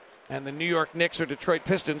and the New York Knicks or Detroit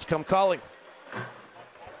Pistons come calling.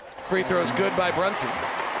 Free throws good by Brunson.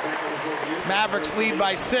 Mavericks lead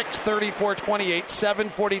by 6, 34-28,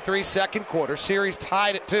 7:43 second quarter. Series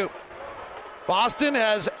tied at 2. Boston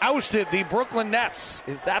has ousted the Brooklyn Nets.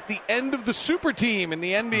 Is that the end of the super team in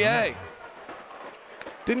the NBA?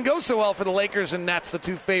 Didn't go so well for the Lakers and Nets, the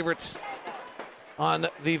two favorites on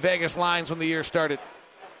the Vegas lines when the year started.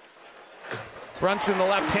 Brunson, the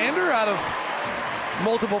left-hander, out of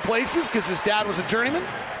multiple places because his dad was a journeyman.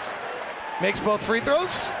 Makes both free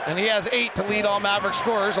throws, and he has 8 to lead all Maverick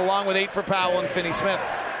scorers, along with 8 for Powell and Finney-Smith.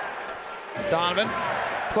 Donovan,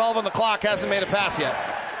 12 on the clock, hasn't made a pass yet.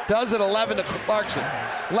 Does at 11 to Clarkson.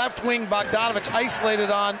 Left wing Bogdanovich isolated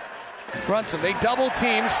on Brunson. They double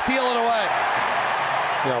team, steal it away.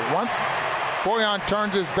 Yeah, once Bojan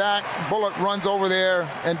turns his back, Bullock runs over there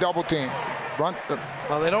and double teams.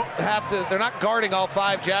 Well, they don't have to. They're not guarding all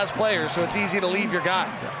 5 Jazz players, so it's easy to leave your guy.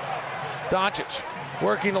 Doncic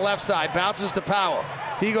working the left side, bounces to Powell.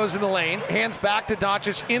 He goes in the lane, hands back to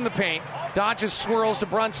Doncic in the paint. Doncic swirls to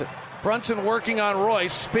Brunson. Brunson working on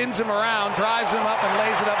Royce, spins him around, drives him up, and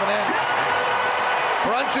lays it up and in.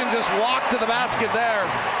 Brunson just walked to the basket there.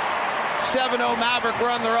 7-0 Maverick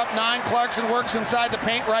run. They're up 9. Clarkson works inside the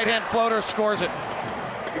paint. Right-hand floater, scores it.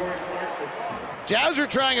 Jazz are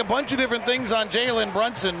trying a bunch of different things on Jalen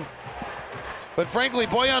Brunson, but frankly,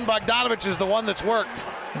 Bojan Bogdanovich is the one that's worked.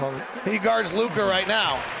 He guards Luka right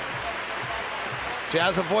now.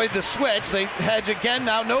 Jazz avoid the switch. They hedge again.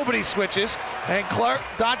 Now nobody switches. And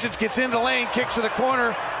Doncic gets into the lane, kicks to the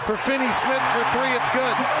corner for Finney-Smith for 3. It's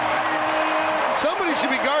good. Somebody should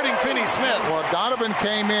be guarding Finney-Smith. Well, Donovan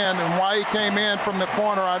came in, and why he came in from the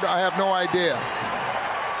corner, I have no idea.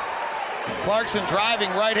 Clarkson driving,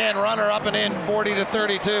 right-hand runner up and in,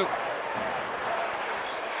 40-32.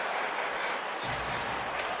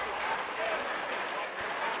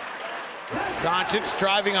 Doncic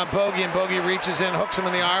driving on Bogey, and Bogey reaches in, hooks him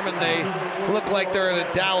in the arm, and they look like they're at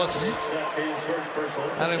a Dallas.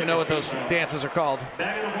 I don't even know what those dances are called.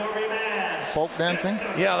 Folk dancing?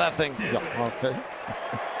 Yeah, that thing. Yeah, okay.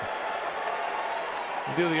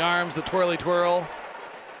 You do the arms, the twirly twirl.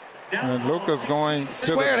 And Luka's going to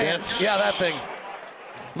square the hands. bench. Yeah, that thing.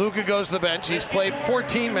 Luka goes to the bench. He's played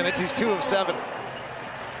 14 minutes. He's 2 of 7.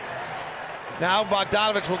 Now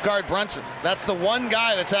Bogdanovich will guard Brunson. That's the one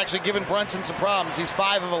guy that's actually given Brunson some problems. He's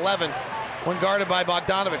 5 of 11 when guarded by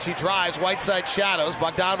Bogdanovich. He drives, white side shadows.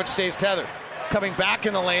 Bogdanovich stays tethered. Coming back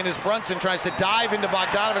in the lane as Brunson tries to dive into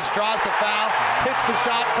Bogdanovich, draws the foul, hits the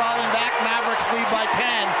shot, falling back. Mavericks lead by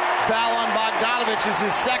 10. Foul on Bogdanovich is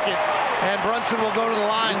his second, and Brunson will go to the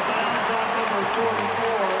line.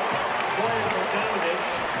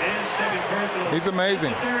 He's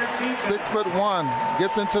amazing. 6'1",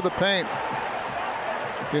 gets into the paint.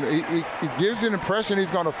 You know, he gives you an impression he's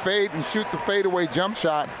going to fade and shoot the fadeaway jump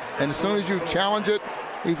shot, and as soon as you challenge it,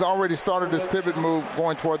 he's already started this pivot move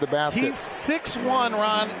going toward the basket. He's 6'1",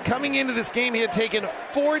 Ron. Coming into this game, he had taken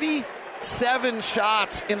 47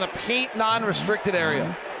 shots in the paint non-restricted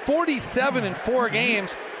area. 47 in 4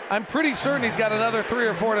 games. I'm pretty certain he's got another 3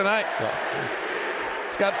 or 4 tonight. Yeah.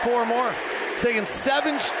 He's got 4 more. He's taken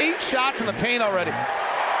 8 shots in the paint already.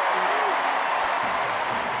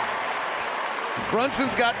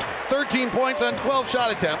 Brunson's got 13 points on 12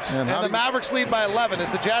 shot attempts, and the Mavericks lead by 11 as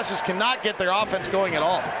the Jazz just cannot get their offense going at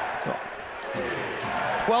all.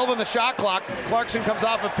 12 on the shot clock. Clarkson comes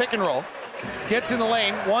off a pick and roll, gets in the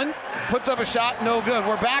lane, puts up a shot, no good.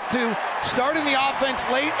 We're back to starting the offense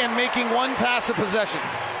late and making one pass a possession.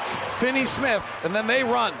 Finney-Smith, and then they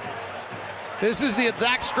run. This is the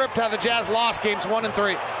exact script how the Jazz lost games 1 and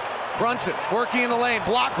 3. Brunson working in the lane,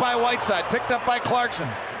 blocked by Whiteside, picked up by Clarkson.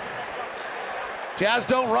 Jazz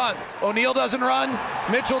don't run. O'Neal doesn't run.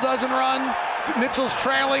 Mitchell doesn't run. Mitchell's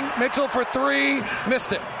trailing. Mitchell for 3.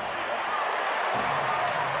 Missed it.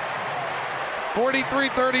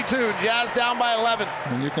 43-32. Jazz down by 11.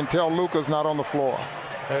 And you can tell Luka's not on the floor.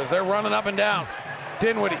 As they're running up and down.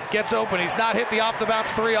 Dinwiddie gets open. He's not hit the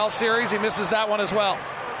off-the-bounce 3 all series. He misses that one as well.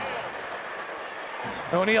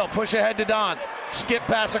 O'Neal push ahead to Don. Skip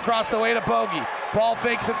pass across the way to Bogey. Ball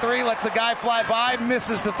fakes the 3. Lets the guy fly by.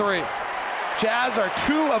 Misses the 3. Jazz are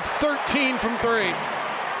 2 of 13 from 3.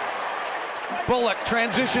 Bullock,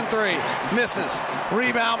 transition 3, misses.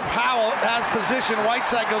 Rebound, Powell has position.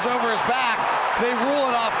 Whiteside goes over his back. They rule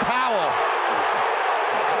it off Powell.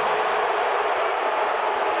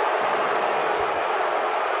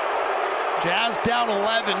 Jazz down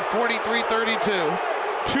 11, 43-32.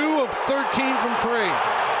 2 of 13 from 3.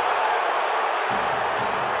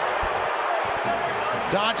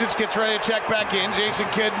 Doncic gets ready to check back in. Jason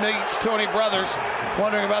Kidd meets Tony Brothers,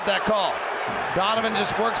 wondering about that call. Donovan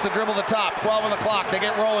just works the dribble to the top. 12 on the clock. They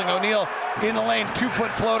get rolling. O'Neal in the lane.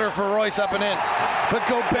 2-foot floater for Royce up and in. But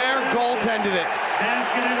Gobert goaltended it.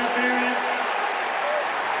 Basket interference.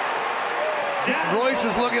 Royce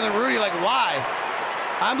is looking at Rudy like, why?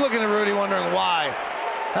 I'm looking at Rudy wondering why.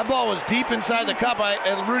 That ball was deep inside the cup.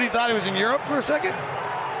 And Rudy thought he was in Europe for a second.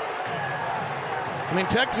 I mean,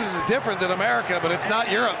 Texas is different than America, but it's not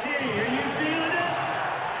Europe.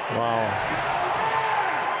 Wow.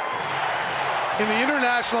 In the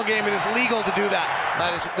international game, it is legal to do that.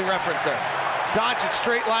 That is the reference there. Doncic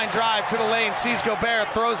straight line drive to the lane, sees Gobert,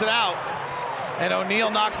 throws it out, and O'Neal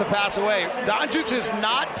knocks the pass away. Doncic has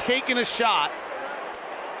not taken a shot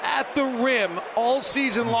at the rim all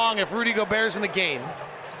season long if Rudy Gobert's in the game.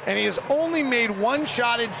 And he has only made one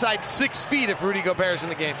shot inside 6 feet if Rudy Gobert's in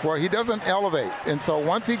the game. Well, he doesn't elevate. And so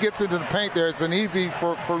once he gets into the paint there, it's an easy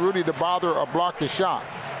for Rudy to bother or block the shot.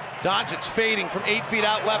 Doncic fading from 8 feet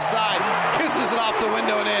out left side. Kisses it off the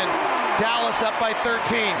window and in. Dallas up by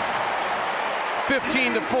 13.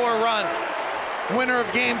 15-4 run. Winner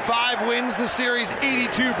of Game 5 wins the series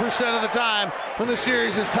 82% of the time when the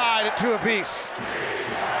series is tied at 2 apiece.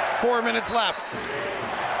 4 minutes left.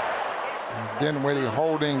 Dinwiddie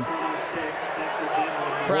holding.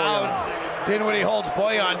 Crowd. Dinwiddie holds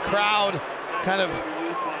Bojan. Crowd kind of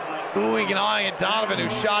oohing and eyeing at Donovan, who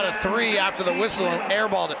shot a 3 after the whistle and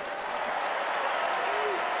airballed it.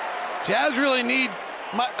 Jazz really need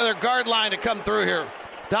their guard line to come through here.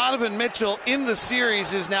 Donovan Mitchell in the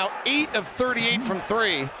series is now 8 of 38 from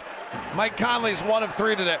 3. Mike Conley's 1 of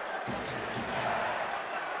 3 today.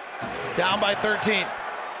 Down by 13.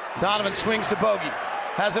 Donovan swings to Bogey.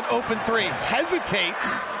 Has an open 3.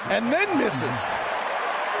 Hesitates and then misses.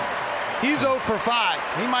 He's 0 for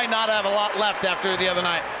 5. He might not have a lot left after the other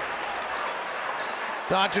night.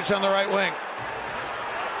 Doncic on the right wing.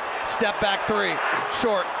 Step back 3.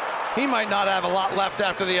 Short. He might not have a lot left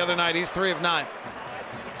after the other night. He's 3 of 9.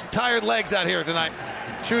 Some tired legs out here tonight.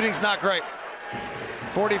 Shooting's not great.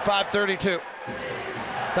 45-32.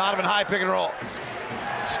 Donovan high pick and roll.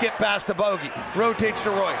 Skip pass to Bogey. Rotates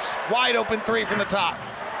to Royce. Wide open 3 from the top.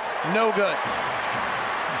 No good.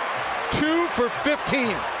 2 for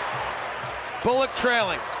 15. Bullock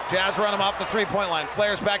trailing. Jazz run him off the 3-point line.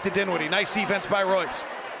 Flares back to Dinwiddie. Nice defense by Royce.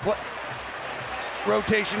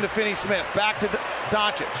 Rotation to Finney-Smith. Back to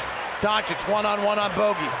Doncic. Doncic one-on-one on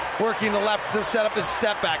Bogey. Working the left to set up his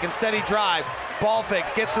step back. Instead he drives. Ball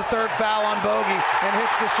fakes. Gets the 3rd foul on Bogey and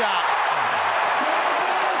hits the shot.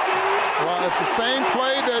 Well, it's the same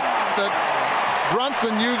play that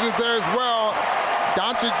Brunson uses there as well.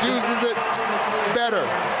 Doncic uses it better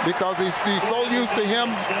because he's so used to him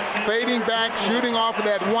fading back, shooting off of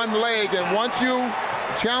that one leg. And once you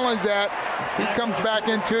challenge that, he comes back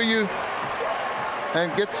into you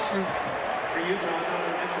and gets you.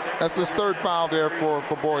 That's his 3rd foul there for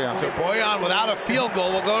Bojan. So Bojan, without a field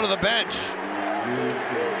goal, will go to the bench.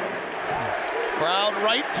 Crowd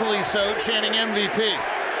rightfully so chanting MVP.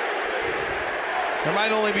 There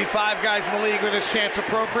might only be 5 guys in the league where this chant's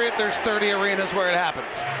appropriate. There's 30 arenas where it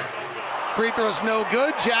happens. Free throw's no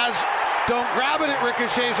good. Jazz don't grab it. It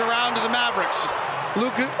ricochets around to the Mavericks.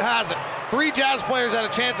 Luka has it. 3 Jazz players had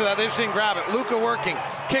a chance of that. They just didn't grab it. Luka working.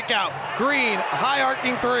 Kick out. Green. High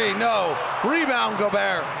arcing 3. No. Rebound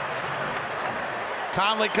Gobert.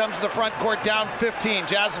 Conley comes to the front court down 15.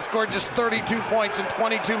 Jazz have scored just 32 points in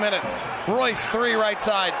 22 minutes. Royce 3 right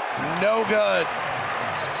side. No good.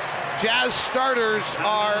 Jazz starters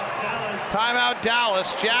are timeout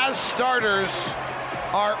Dallas. Jazz starters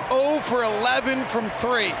are 0 for 11 from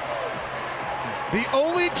 3. The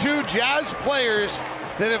only 2 Jazz players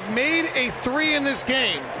that have made a 3 in this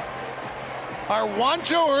game are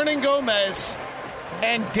Juancho Hernan-Gomez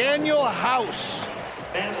and Daniel House.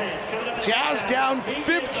 Jazz down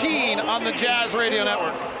 15 on the Jazz Radio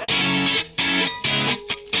Network.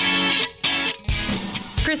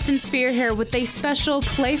 Kristen Spear here with a special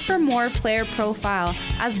Play for More player profile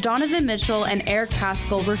as Donovan Mitchell and Eric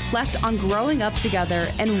Paschall reflect on growing up together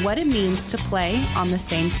and what it means to play on the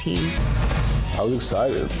same team. I was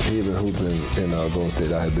excited. He had been hooping in Golden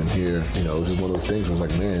State. I had been here. You know, it was just one of those things where it was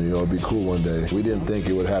like, man, you know, it'd be cool one day. We didn't think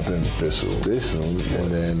it would happen this soon. And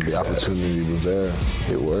then the opportunity was there.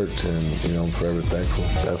 It worked, and, you know, I'm forever thankful.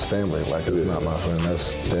 That's family. Like, it's not my friend.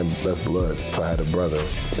 That's blood. If I had a brother,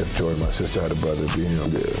 if Jordan, my sister, had a brother, it'd be him.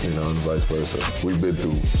 Yeah, you know, and vice versa. We've been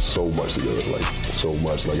through so much together, so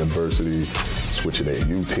much, adversity, switching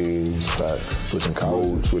AU teams, facts, switching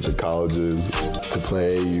colleges, to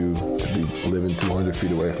play AU, to be living been 200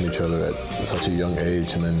 feet away from each other at such a young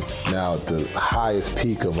age, and then now at the highest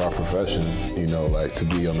peak of our profession, you know, like to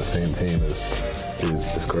be on the same team is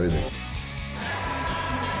crazy.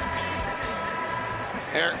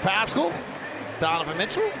 Eric Paschal, Donovan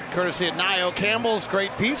Mitchell, courtesy of Nio Campbell's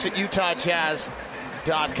great piece at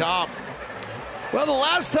UtahJazz.com. Well, the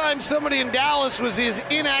last time somebody in Dallas was as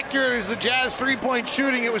inaccurate as the Jazz three-point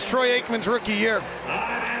shooting, it was Troy Aikman's rookie year.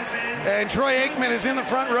 And Troy Aikman is in the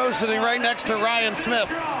front row sitting right next to Ryan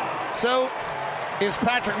Smith. So is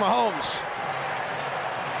Patrick Mahomes.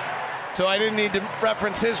 So I didn't need to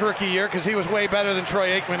reference his rookie year because he was way better than Troy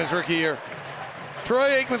Aikman his rookie year.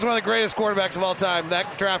 Troy Aikman's one of the greatest quarterbacks of all time.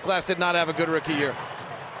 That draft class did not have a good rookie year.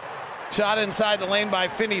 Shot inside the lane by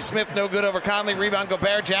Finney Smith, no good over Conley. Rebound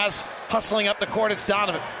Gobert. Jazz hustling up the court. It's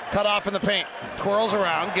Donovan. Cut off in the paint. Twirls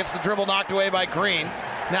around, gets the dribble knocked away by Green.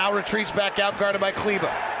 Now retreats back out, guarded by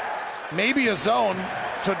Kleba. Maybe a zone,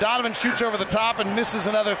 so Donovan shoots over the top and misses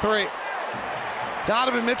another three.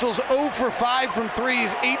 Donovan Mitchell's 0 for 5 from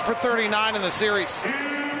threes, 8 for 39 in the series.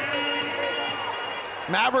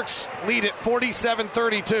 Mavericks lead at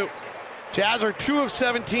 47-32. Jazz are 2 of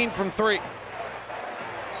 17 from 3.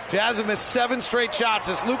 Jazz have missed 7 straight shots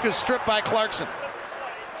as Luka's stripped by Clarkson.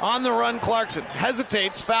 On the run, Clarkson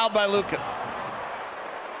hesitates, fouled by Luka.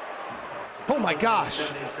 Oh my gosh.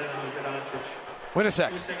 Wait a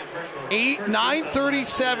sec.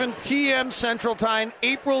 9:37 p.m. Central Time,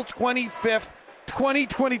 April 25th,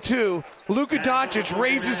 2022. Luka Doncic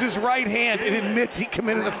raises his right hand and admits he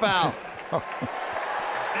committed a foul.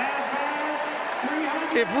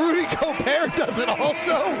 If Rudy Gobert does it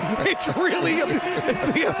also, it's really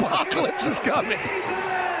the apocalypse is coming.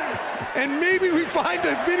 And maybe we find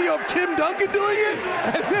a video of Tim Duncan doing it,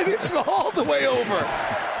 and then it's all the way over.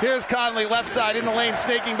 Here's Conley, left side in the lane,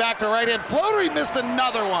 snaking back to right hand. Floater, he missed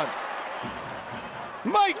another one.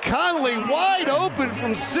 Mike Conley wide open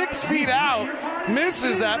from 6 feet out.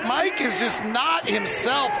 Misses that. Mike is just not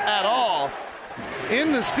himself at all.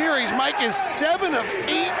 In the series, Mike is 7 of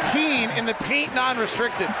 18 in the paint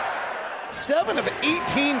non-restricted. 7 of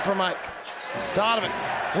 18 for Mike. Donovan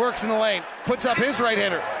works in the lane, puts up his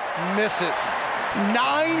right-hander, misses.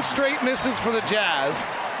 9 straight misses for the Jazz.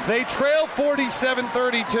 They trail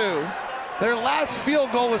 47-32. Their last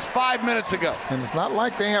field goal was 5 minutes ago. And it's not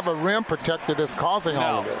like they have a rim protector that's causing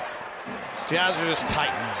all of this. Jazz are just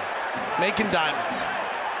tight, making diamonds.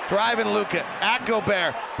 Driving Luka at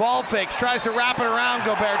Gobert. Ball fakes, tries to wrap it around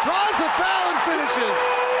Gobert. Draws the foul and finishes.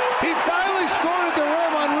 He finally scored at the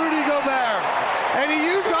rim on Rudy Gobert. And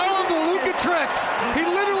he used all of the Luka tricks. He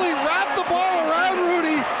literally wrapped the ball around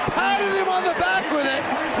Rudy, patted him on the back with it,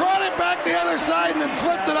 brought it back the other side, and then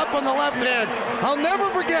flipped it up on the left hand. I'll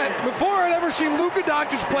never forget, before I'd ever seen Luka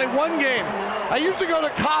Doncic play one game, I used to go to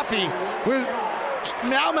coffee with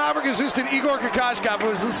now Maverick assistant Igor Kokoshkov, who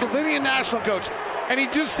was the Slovenian national coach. And he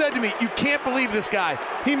just said to me, you can't believe this guy.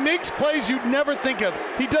 He makes plays you'd never think of.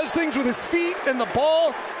 He does things with his feet and the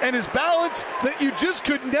ball and his balance that you just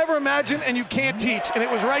could never imagine and you can't teach. And it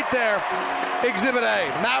was right there. Exhibit A.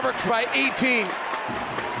 Mavericks by 18.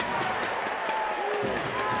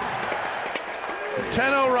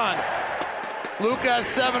 10-0 run. Luka has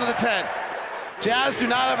 7 of the 10. Jazz do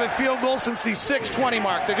not have a field goal since the 6:20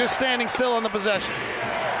 mark. They're just standing still on the possession.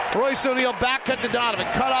 Royce O'Neal back cut to Donovan.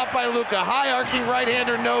 Cut off by Luka. High arcing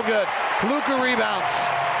right-hander, no good. Luka rebounds.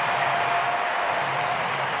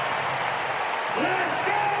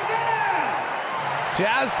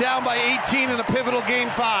 Jazz down by 18 in a pivotal game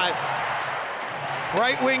 5.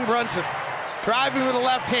 Right wing Brunson. Driving with the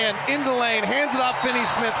left hand into the lane. Hands it off Finney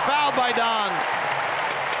Smith. Fouled by Don.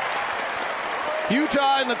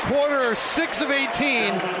 Utah in the quarter are 6 of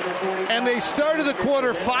 18. And they started the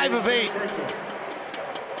quarter 5 of 8.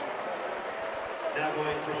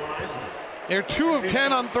 They're 2 of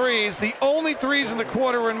 10 on threes. The only threes in the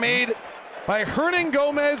quarter were made by Hernan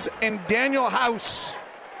Gomez and Daniel House.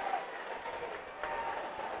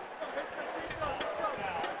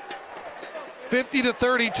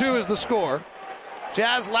 (50-32) is the score.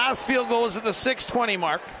 Jazz last field goal was at the 6:20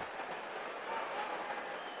 mark.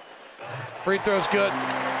 Free throw's good.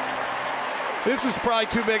 This is probably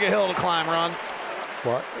too big a hill to climb, Ron.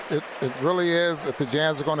 Well, it really is. If the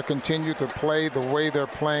Jazz are going to continue to play the way they're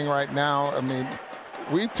playing right now, I mean,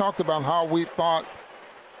 we talked about how we thought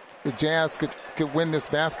the Jazz could win this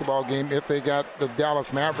basketball game if they got the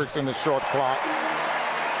Dallas Mavericks in the short clock.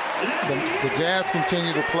 The Jazz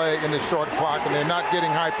continue to play in the short clock, and they're not getting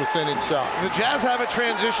high percentage shots. The Jazz have a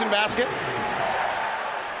transition basket.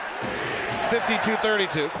 It's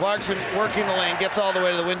 52-32. Clarkson working the lane, gets all the way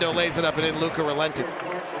to the window, lays it up, and in Luka relented.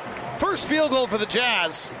 First field goal for the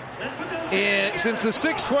Jazz. Since the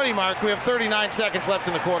 6:20 mark, we have 39 seconds left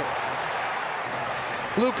in the quarter.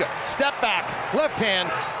 Luka, step back, left hand,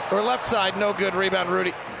 or left side, no good. Rebound,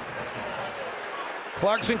 Rudy.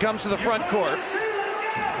 Clarkson comes to the front court.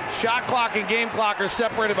 Shot clock and game clock are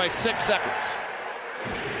separated by 6 seconds.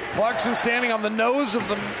 Clarkson standing on the nose of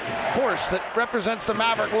the horse that represents the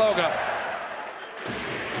Maverick logo.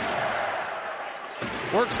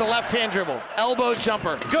 Works the left-hand dribble. Elbow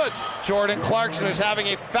jumper. Good. Jordan Clarkson is having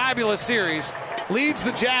a fabulous series. Leads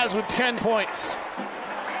the Jazz with 10 points.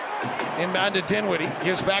 Inbound to Dinwiddie.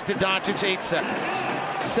 Gives back to Doncic. 8 seconds.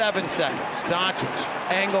 7 seconds. Doncic.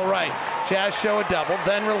 Angle right. Jazz show a double.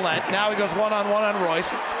 Then relent. Now he goes one-on-one on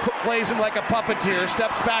Royce. Plays him like a puppeteer.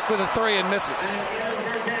 Steps back with a 3 and misses.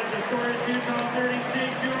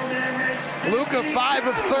 Luka, 5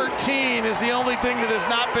 of 13, is the only thing that has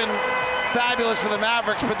not been fabulous for the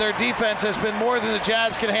Mavericks, but their defense has been more than the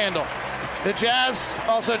Jazz can handle. The Jazz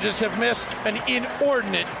also just have missed an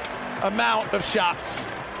inordinate amount of shots.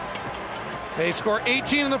 They score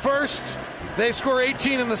 18 in the first, they score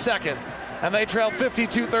 18 in the second, and they trail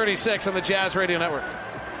 52-36 on the Jazz Radio Network.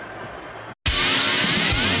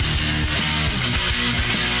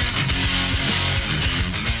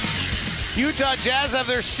 Utah Jazz have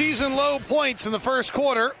their season low points in the first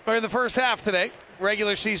quarter, or the first half today,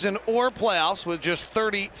 regular season or playoffs, with just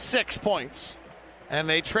 36 points. And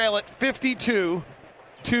they trail it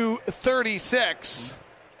 52-36.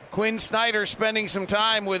 Quinn Snyder spending some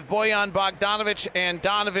time with Bojan Bogdanovic and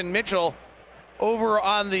Donovan Mitchell over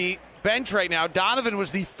on the bench right now. Donovan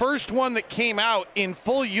was the first one that came out in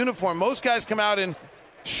full uniform. Most guys come out in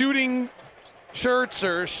shooting shirts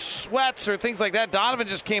or sweats or things like that. Donovan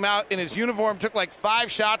just came out in his uniform, took like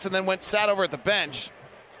 5 shots, and then sat over at the bench.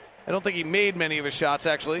 I don't think he made many of his shots,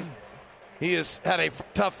 actually. He has had a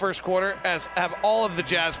tough first quarter, as have all of the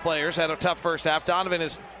Jazz players had a tough first half. Donovan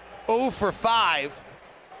is 0 for 5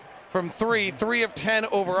 from 3, 3 of 10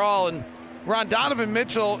 overall. And Donovan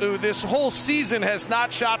Mitchell, who this whole season has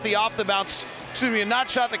not shot the not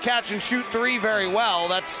shot the catch and shoot 3 very well.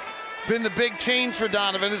 That's been the big change for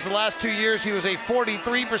Donovan. Is the last 2 years he was a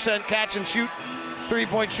 43% catch and shoot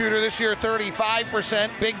 3-point shooter. This year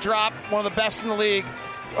 35%, big drop, one of the best in the league.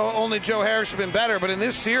 Only Joe Harris has been better, but in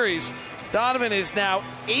this series, Donovan is now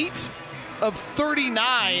 8 of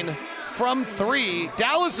 39 from 3.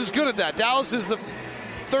 Dallas is good at that. Dallas is the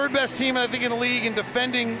 3rd best team, I think, in the league in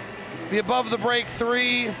defending the above-the-break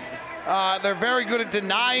 3. They're very good at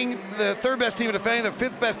denying, the 3rd best team at defending, the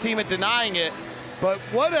 5th best team at denying it. But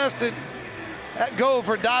what has to go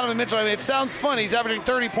for Donovan Mitchell? I mean, it sounds funny. He's averaging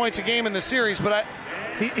 30 points a game in the series, but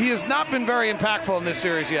he has not been very impactful in this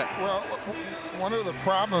series yet. Well, one of the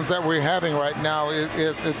problems that we're having right now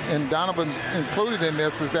is and Donovan's included in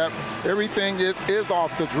this, is that everything is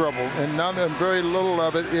off the dribble, and very little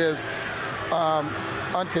of it is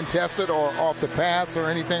uncontested or off the pass or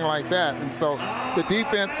anything like that. And so the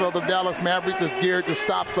defense for the Dallas Mavericks is geared to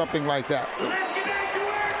stop something like that. So.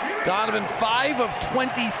 Donovan, 5 of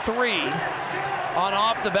 23 on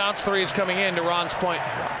off-the-bounce threes coming in, to Ron's point.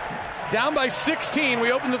 Down by 16,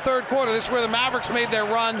 we open the third quarter. This is where the Mavericks made their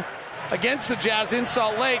run against the Jazz in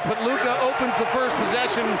Salt Lake, but Luka opens the first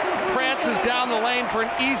possession, prances down the lane for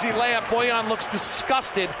an easy layup. Bojan looks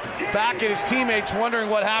disgusted back at his teammates,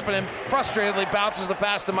 wondering what happened, and frustratedly bounces the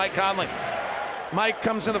pass to Mike Conley. Mike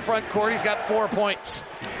comes in the front court. He's got 4 points.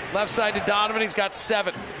 Left side to Donovan. He's got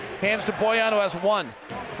 7. Hands to Bojan, who has 1.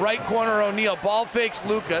 Right corner, O'Neal. Ball fakes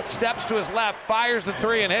Luka. Steps to his left. Fires the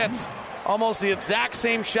 3 and hits. Almost the exact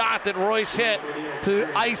same shot that Royce hit to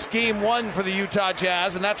ice game 1 for the Utah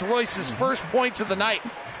Jazz. And that's Royce's first points of the night.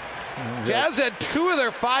 Jazz had 2 of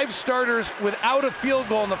their 5 starters without a field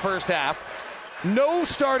goal in the first half. No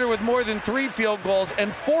starter with more than 3 field goals,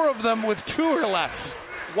 and 4 of them with 2 or less.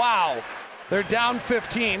 Wow. They're down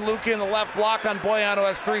 15. Luka in the left block on Bojan, who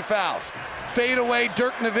has 3 fouls. Fade away,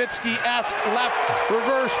 Dirk Nowitzki-esque left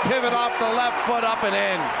reverse pivot off the left foot, up and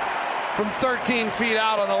in from 13 feet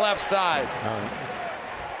out on the left side.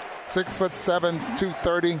 6'7",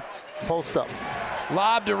 230, post up.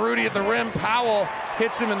 Lob to Rudy at the rim. Powell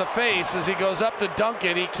hits him in the face as he goes up to dunk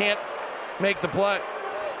it. He can't make the play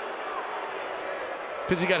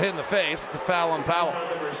because he got hit in the face. It's a foul on Powell.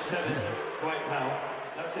 Number 7, Dwight Powell.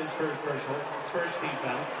 That's his first personal, his first team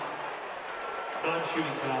foul. Non-shooting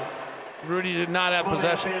foul. Rudy did not have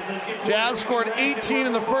possession. Jazz scored 18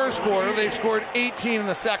 in the first quarter. They scored 18 in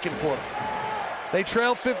the second quarter. They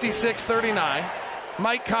trail 56-39.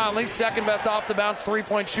 Mike Conley, second best off-the-bounce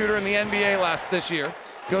 3-point shooter in the NBA this year,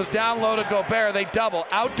 goes down low to Gobert. They double.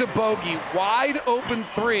 Out to Bogey. Wide open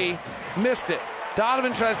 3. Missed it.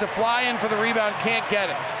 Donovan tries to fly in for the rebound. Can't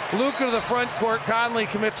get it. Luka to the front court. Conley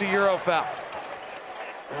commits a Euro foul.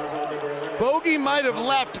 Bogey might have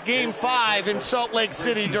left Game 5 in Salt Lake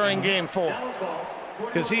City during Game 4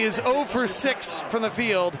 because he is 0 for 6 from the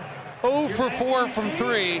field, 0 for 4 from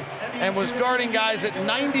 3, and was guarding guys at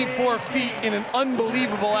 94 feet in an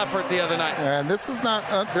unbelievable effort the other night. And this is not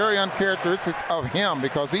very uncharacteristic of him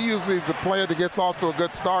because he usually is the player that gets off to a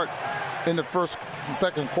good start in the first and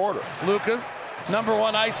second quarter. Luka's number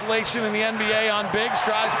 1 isolation in the NBA on bigs,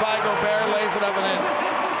 drives by Gobert, lays it up and in.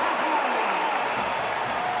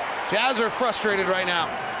 Jazz are frustrated right now.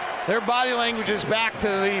 Their body language is back to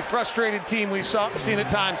the frustrated team we've seen at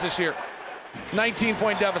times this year.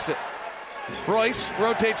 19-point deficit. Royce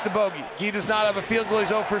rotates to Bogey. He does not have a field goal. He's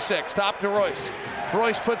 0 for 6. Top to Royce.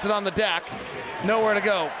 Royce puts it on the deck. Nowhere to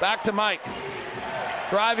go. Back to Mike.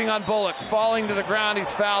 Driving on Bullock. Falling to the ground.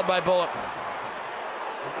 He's fouled by Bullock.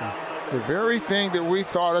 The very thing that we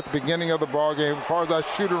thought at the beginning of the ball game, as far as our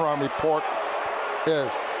shoot-around report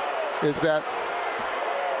is that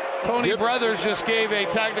Tony Brothers just gave a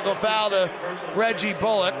technical foul to Reggie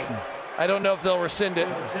Bullock. I don't know if they'll rescind it.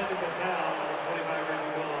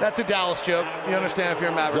 That's a Dallas joke. You understand if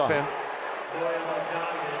you're a Maverick fan.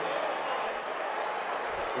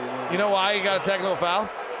 You know why he got a technical foul?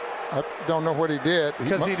 I don't know what he did.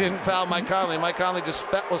 Because he didn't foul Mike Conley. Mike Conley just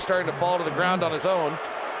was starting to fall to the ground on his own,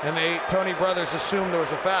 and Tony Brothers assumed there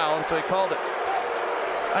was a foul, and so he called it.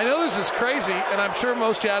 I know this is crazy, and I'm sure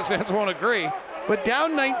most Jazz fans won't agree, but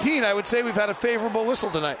down 19, I would say we've had a favorable whistle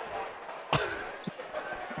tonight.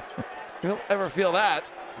 You don't ever feel that.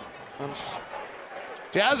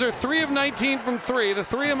 Jazz are 3 of 19 from 3. The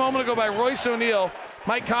 3 a moment ago by Royce O'Neal.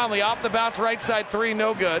 Mike Conley off the bounce, right side 3,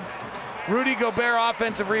 no good. Rudy Gobert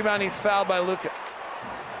offensive rebound. He's fouled by Luka.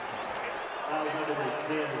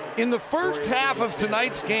 In the first half of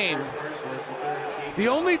tonight's game, the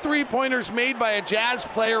only 3-pointers made by a Jazz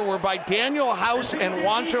player were by Daniel House and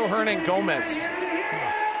Juancho Hernan-Gomez.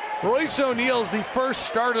 Royce O'Neal's the first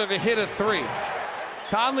starter to hit a 3.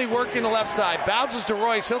 Conley working the left side. Bounces to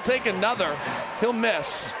Royce. He'll take another. He'll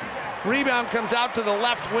miss. Rebound comes out to the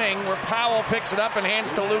left wing where Powell picks it up and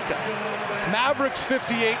hands to Luka. Mavericks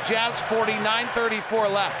 58, Jazz 40,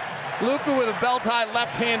 9:34 left. Luka with a belt-high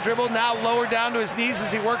left-hand dribble, now lower down to his knees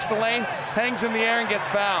as he works the lane, hangs in the air and gets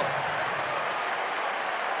fouled.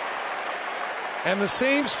 And the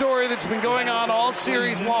same story that's been going on all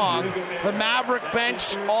series long, the Maverick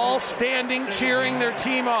bench all standing, cheering their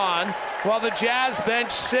team on, while the Jazz bench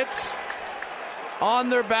sits on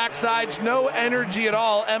their backsides, no energy at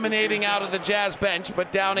all emanating out of the Jazz bench,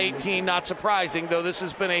 but down 18, not surprising, though this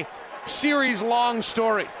has been a series-long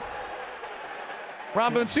story.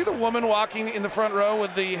 Ron Boone, see the woman walking in the front row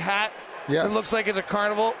with the hat? Yes. It looks like it's a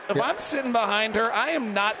carnival. If I'm sitting behind her, I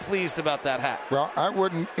am not pleased about that hat. Well, I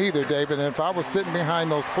wouldn't either, David. And if I was sitting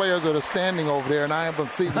behind those players that are standing over there and I am a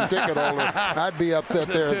season ticket holder, I'd be upset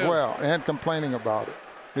there as well and complaining about it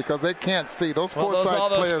because they can't see. Those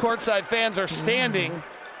courtside fans are standing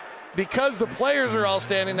because the players are all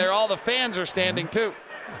standing there. All the fans are standing too.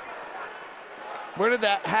 Where did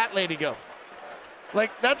that hat lady go?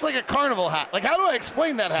 Like, that's like a carnival hat. Like, how do I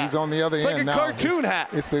explain that hat? She's on the other end now. It's like a cartoon hat.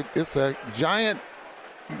 It's a giant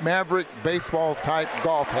Maverick baseball-type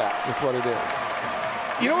golf hat. That's what it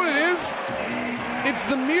is. You know what it is? It's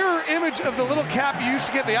the mirror image of the little cap you used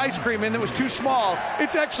to get the ice cream in that was too small.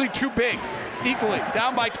 It's actually too big, equally.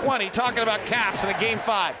 Down by 20, talking about caps in a Game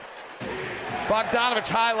 5. Bogdanovich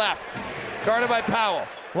high left, guarded by Powell.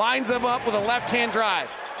 Lines him up with a left-hand drive.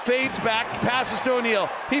 Fades back, passes to O'Neal.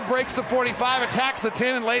 He breaks the 45, attacks the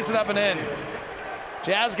 10, and lays it up and in.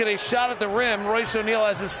 Jazz get a shot at the rim. Royce O'Neal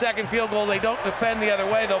has his second field goal. They don't defend the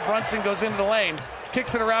other way, though. Brunson goes into the lane.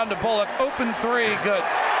 Kicks it around to Bullock. Open 3, good.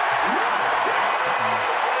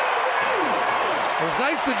 It was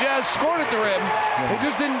nice the Jazz scored at the rim. They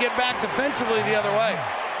just didn't get back defensively the other way.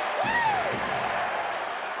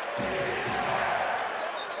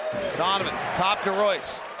 Donovan, top to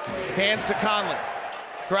Royce. Hands to Conley.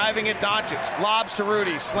 Driving at Doncic. Lobs to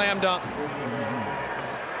Rudy. Slam dunk.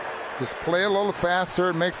 Just play a little faster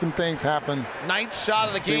and make some things happen. Ninth shot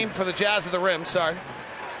of the game for the Jazz at the rim. Sorry.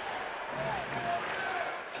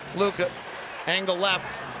 Luka. Angle left.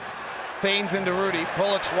 Feigns into Rudy.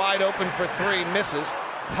 Bullock's wide open for 3. Misses.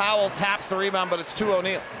 Powell taps the rebound, but it's to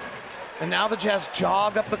O'Neal. And now the Jazz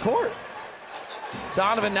jog up the court.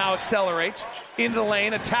 Donovan now accelerates into the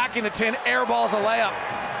lane, attacking the 10. Airballs a layup.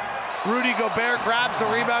 Rudy Gobert grabs the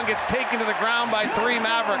rebound, gets taken to the ground by 3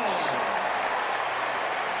 Mavericks.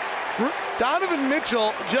 Donovan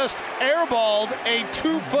Mitchell just airballed a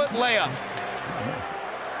 2-foot layup.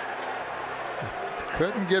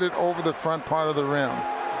 Couldn't get it over the front part of the rim.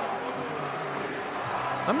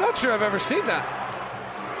 I'm not sure I've ever seen that.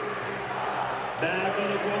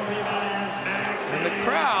 And the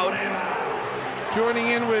crowd joining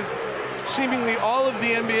in with seemingly all of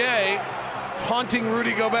the NBA taunting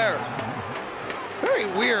Rudy Gobert. Very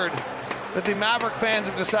weird that the Maverick fans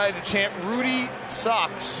have decided to chant Rudy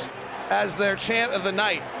sucks as their chant of the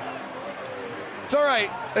night. It's all right.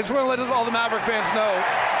 I just want to let all the Maverick fans know,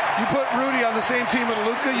 you put Rudy on the same team with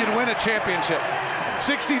Luka, you'd win a championship.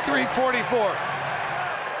 63-44.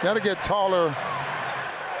 Got to get taller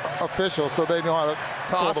officials so they know how to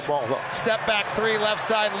throw the ball up. Step back three, left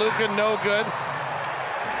side, Luka, no good.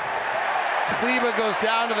 Kleber goes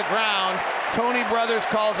down to the ground. Tony Brothers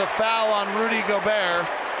calls a foul on Rudy Gobert.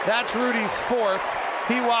 That's Rudy's fourth.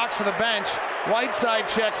 He walks to the bench. Whiteside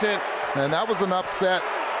checks in. And that was an upset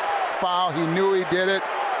foul. He knew he did it.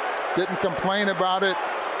 Didn't complain about it.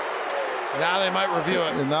 Now they might review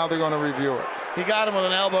it. And now they're going to review it. He got him with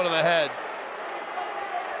an elbow to the head.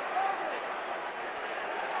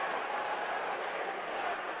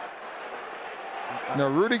 Now,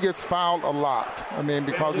 Rudy gets fouled a lot. I mean,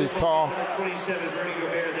 because he's tall. 27, Rudy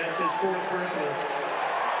Gobert, that's his fourth personal.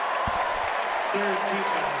 Third team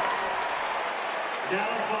foul.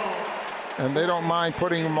 Dallas ball. And they don't mind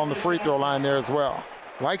putting him on the free throw line there as well.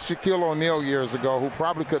 Like Shaquille O'Neal years ago, who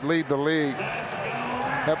probably could lead the league,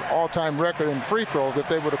 have all-time record in free throws if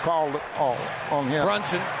they would have called it all on him.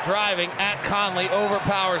 Brunson driving at Conley,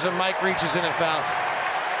 overpowers him. Mike reaches in and fouls.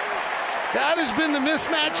 That has been the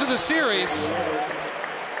mismatch of the series.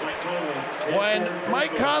 When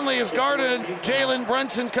Mike Conley has guarded Jalen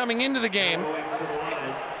Brunson coming into the game,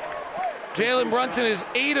 Jalen Brunson is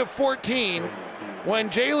 8 of 14. When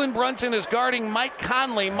Jalen Brunson is guarding Mike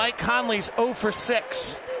Conley's 0 for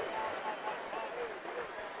 6.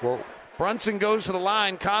 Whoa. Brunson goes to the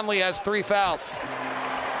line. Conley has 3 fouls.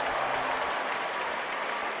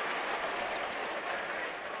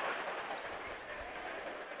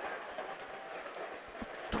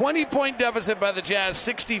 $20-point deficit by the Jazz,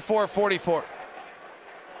 64-44.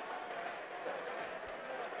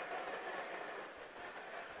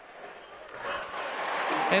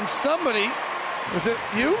 And somebody, was it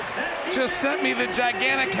you? Just sent me the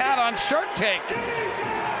gigantic hat on Shark Tank.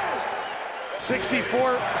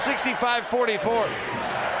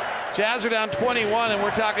 65-44. Jazz are down 21, and we're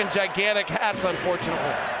talking gigantic hats,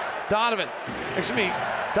 unfortunately. Donovan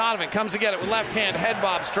comes to get it with left hand, head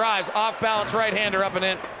bobs, drives, off balance, right hander up and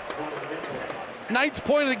in. 9th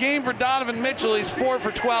point of the game for Donovan Mitchell. He's 4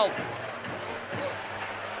 for 12.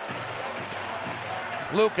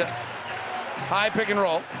 Luka, high pick and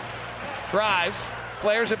roll, drives,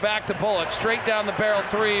 flares it back to Bullock, straight down the barrel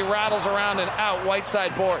three, rattles around and out,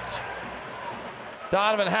 Whiteside boards.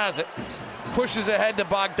 Donovan has it, pushes ahead to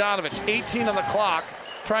Bogdanovich, 18 on the clock,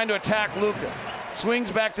 trying to attack Luka.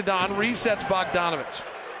 Swings back to Don, resets Bogdanovich.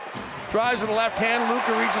 Drives to the left hand,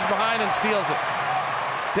 Luka reaches behind and steals it.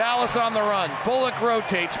 Dallas on the run, Bullock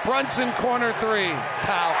rotates, Brunson corner three,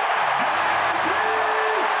 foul.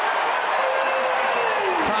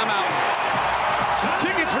 Timeout.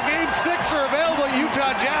 Tickets for Game 6 are available at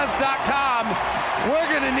UtahJazz.com. We're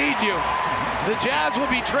going to need you. The Jazz will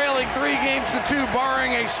be trailing 3-2,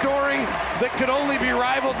 barring a story that could only be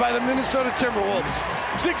rivaled by the Minnesota Timberwolves.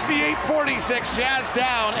 68-46, Jazz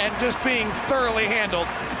down and just being thoroughly handled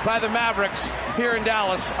by the Mavericks here in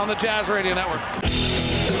Dallas on the Jazz Radio Network.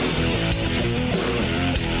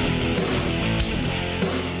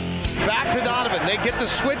 Back to Donovan. They get the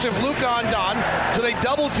switch of Luka on Don, so they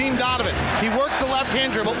double-team Donovan. He works the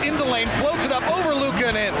left-hand dribble in the lane, floats it up over Luka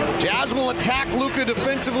and in. Jazz will attack Luka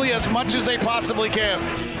defensively as much as they possibly can.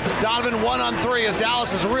 Donovan 1-on-3 as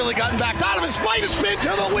Dallas has really gotten back. Donovan spider spin to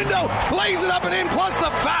the window, lays it up and in, plus the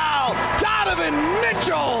foul. Donovan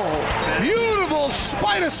Mitchell. Beautiful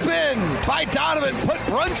spider spin by Donovan. Put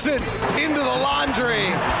Brunson into the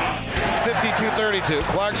laundry. 52-32.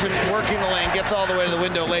 Clarkson working the lane, gets all the way to the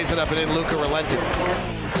window, lays it up and in. Luka relented.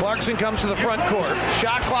 Clarkson comes to the front court.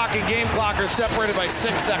 Shot clock and game clock are separated by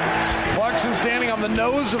 6 seconds. Clarkson standing on the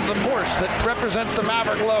nose of the horse that represents the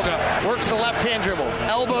Maverick logo. Works the left-hand dribble.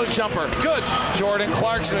 Elbow jumper. Good. Jordan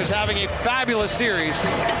Clarkson is having a fabulous series.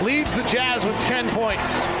 Leads the Jazz with 10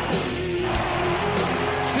 points.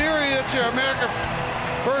 Siri, it's your America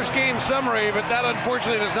First game summary, but that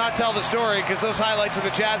unfortunately does not tell the story because those highlights of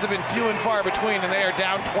the Jazz have been few and far between, and they are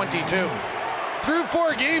down 22. Through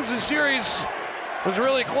 4 games, the series was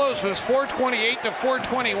really close. It was 428 to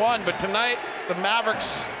 421, but tonight the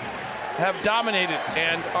Mavericks have dominated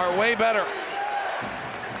and are way better.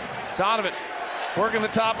 Donovan working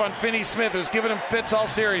the top on Finney-Smith, who's given him fits all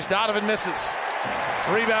series. Donovan misses.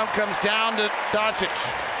 Rebound comes down to Doncic.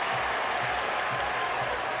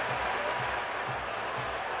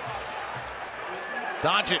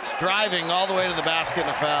 Doncic driving all the way to the basket and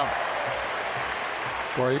a foul.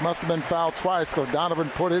 Well, he must have been fouled twice because Donovan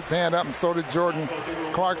put his hand up and so did Jordan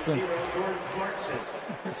Clarkson. Jordan Clarkson.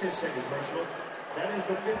 That's his second personal. That is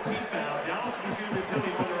the 15th foul. Dallas will be shooting the penalty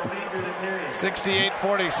for the remainder of the period.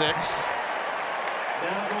 68-46.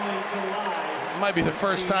 Now going to line. Might be the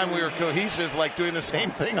first time we were cohesive, like doing the same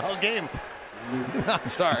thing all game.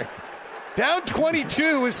 Sorry. Down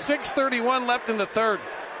 22 with 6:31 left in the third.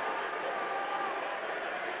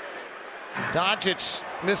 Doncic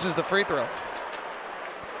misses the free throw.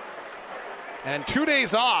 And 2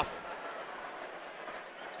 days off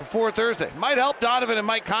before Thursday. Might help Donovan and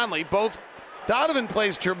Mike Conley. Donovan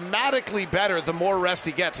plays dramatically better the more rest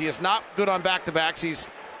he gets. He is not good on back-to-backs. He's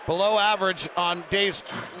below average on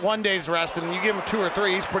 1 day's rest, and you give him 2 or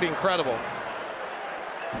 3, he's pretty incredible.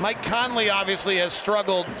 Mike Conley obviously has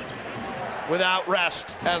struggled without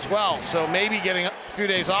rest as well, so maybe getting a few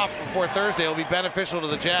days off before Thursday will be beneficial to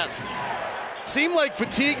the Jazz. Seemed like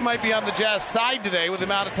fatigue might be on the Jazz side today with the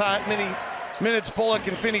amount of time, many minutes Bullock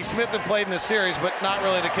and Finney-Smith have played in this series, but not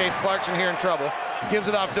really the case. Clarkson here in trouble. Gives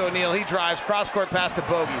it off to O'Neal. He drives. Cross-court pass to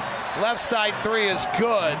Bogey. Left side three is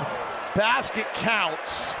good. Basket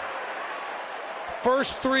counts.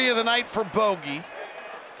 First three of the night for Bogey.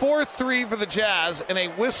 4-3 for the Jazz, and a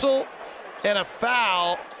whistle and a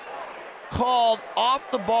foul called off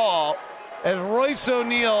the ball as Royce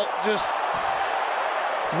O'Neal just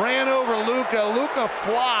ran over Luka. Luka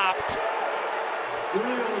flopped.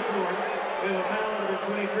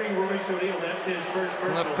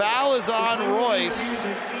 And the foul is on Royce.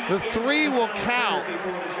 The three will count.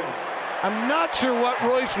 I'm not sure what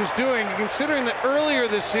Royce was doing, considering that earlier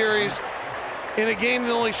this series, in a game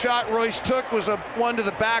the only shot Royce took was a one to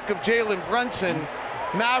the back of Jalen Brunson.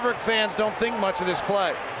 Maverick fans don't think much of this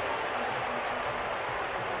play.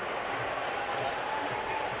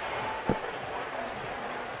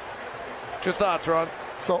 What's your thoughts, Ron?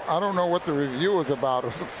 So I don't know what the review is about.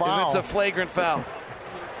 It's a foul. If it's a flagrant foul.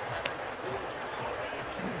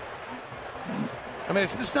 I mean,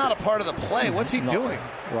 it's not a part of the play. What's he doing?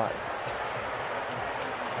 Right.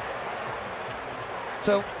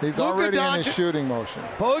 So he's Luka already Doncic, in his shooting motion.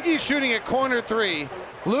 Bogey's shooting at corner three.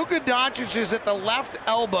 Luka Doncic is at the left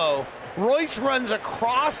elbow. Royce runs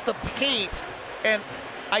across the paint and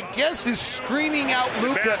I guess is screening out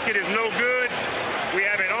Luka. The basket is no good. We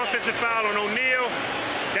have an offensive foul on O'Neal.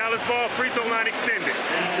 Dallas ball, free throw line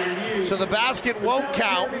extended. So the basket won't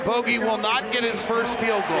count. Bogey will not get his first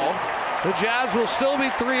field goal. The Jazz will still be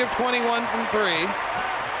 3 of 21 from three.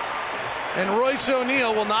 And Royce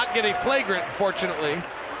O'Neal will not get a flagrant, fortunately.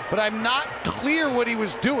 But I'm not clear what he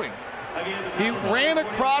was doing. He ran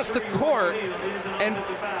across the court and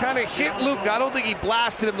kind of hit Luka. I don't think he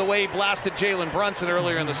blasted him the way he blasted Jalen Brunson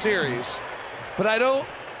earlier in the series. But I don't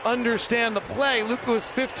understand the play. Luka was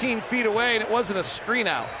 15 feet away and it wasn't a screen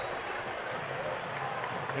out.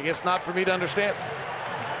 I guess not for me to understand.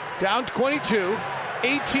 Down 22,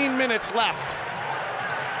 18 minutes left.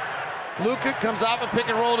 Luka comes off a pick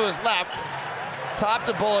and roll to his left. Top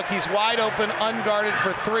to Bullock. He's wide open, unguarded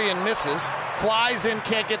for three and misses. Flies in,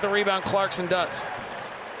 can't get the rebound. Clarkson does.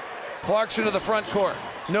 Clarkson to the front court.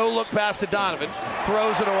 No look pass to Donovan.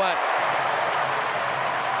 Throws it away.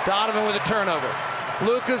 Donovan with a turnover.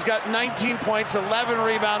 Luka's got 19 points, 11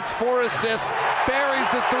 rebounds, 4 assists. Buries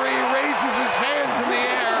the three, raises his hands in the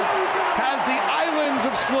air. Has the islands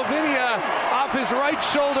of Slovenia off his right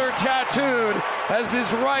shoulder tattooed as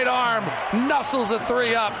his right arm nuzzles a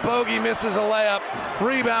three up. Bogey misses a layup.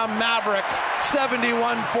 Rebound Mavericks,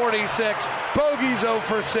 71-46. Bogey's 0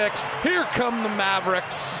 for 6. Here come the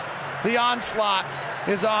Mavericks. The onslaught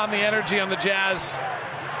is on. The energy on the Jazz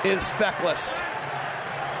is feckless.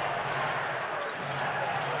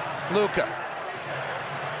 Luka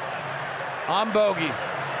on Bogey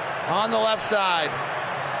on the left side.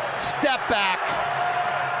 Step back.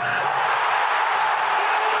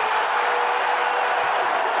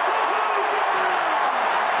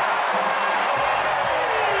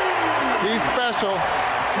 He's special.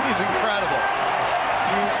 He's incredible.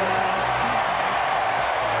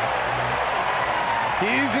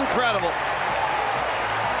 He's incredible.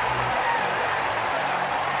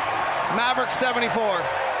 Mavericks 74.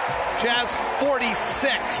 Jazz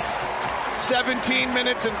 46. 17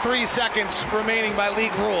 minutes and 3 seconds remaining by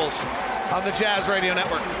league rules on the Jazz Radio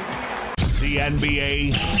Network. The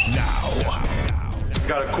NBA now.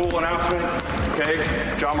 Got a cool announcement. Okay,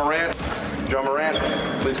 John Morant,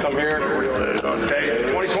 please come here. Okay,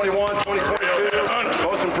 2021, 2022,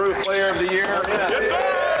 Most Improved Player of the Year. Yes, sir!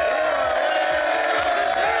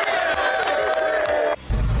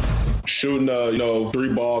 shooting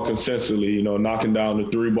three ball consistently, knocking down the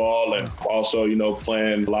three ball, and also,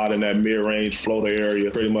 playing a lot in that mid-range floater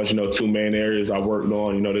area. Pretty much, two main areas I worked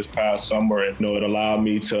on, this past summer. And, it allowed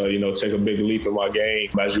me to, take a big leap in my game.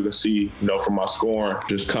 As you can see, from my scoring,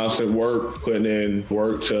 just constant work, putting in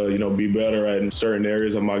work to, be better at certain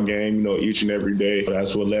areas of my game, each and every day.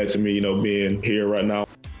 That's what led to me, being here right now.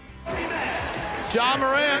 Ja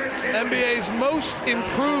Morant, NBA's most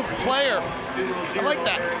improved player. I like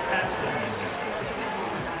that.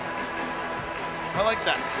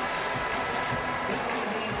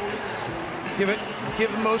 Give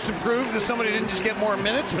him most improved to somebody who didn't just get more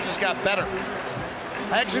minutes, but just got better.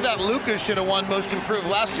 I actually thought Luka should have won most improved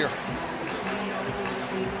last year.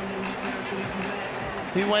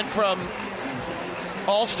 He went from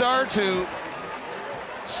all-star to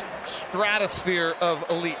stratosphere of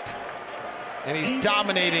elite. And he's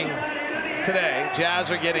dominating today.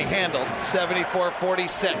 Jazz are getting handled,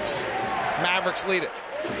 74-46. Mavericks lead it.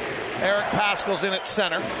 Eric Paschall's in at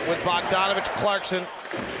center with Bogdanovich, Clarkson,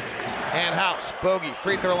 and House. Bogey,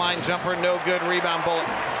 free throw line jumper, no good. Rebound, Bullock.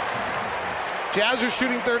 Jazz are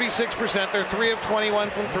shooting 36%. They're 3 of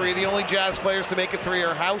 21 from 3. The only Jazz players to make a 3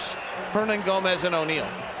 are House, Hernan Gomez, and O'Neal.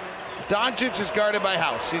 Doncic is guarded by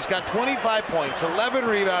House. He's got 25 points, 11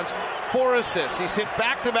 rebounds, 4 assists. He's hit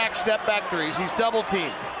back-to-back step-back threes. He's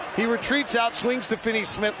double-teamed. He retreats out, swings to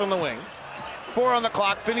Finney-Smith on the wing. 4 on the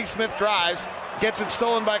clock. Finney-Smith drives, gets it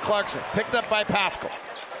stolen by Clarkson. Picked up by Paschall.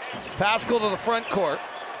 Paschall to the front court.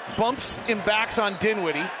 Bumps and backs on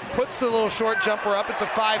Dinwiddie. Puts the little short jumper up. It's a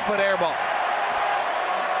 5-foot air ball.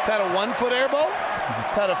 Had a 1-foot air ball.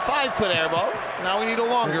 Had a 5-foot air ball. Now we need a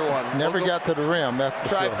longer one. Never got to the rim. That's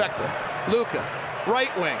for trifecta. Sure. Luka,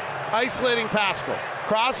 right wing, isolating Paschall.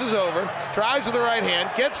 Crosses over, drives with the right hand,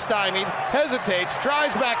 gets stymied, hesitates,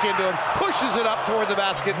 drives back into him, pushes it up toward the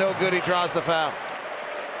basket. No good. He draws the foul.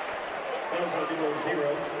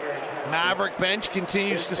 Maverick bench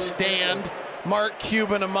continues to stand. Mark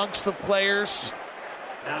Cuban amongst the players,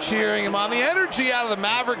 cheering him on. The energy out of the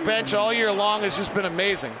Maverick bench all year long has just been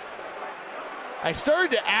amazing. I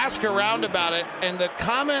started to ask around about it, and the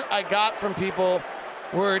comment I got from people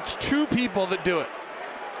were it's 2 people that do it.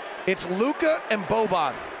 It's Luka and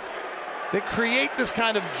Boban that create this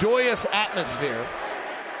kind of joyous atmosphere.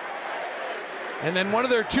 And then one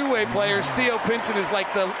of their two-way players, Theo Pinson, is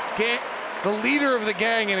like the leader of the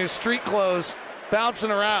gang in his street clothes,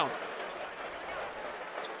 bouncing around.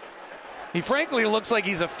 He frankly looks like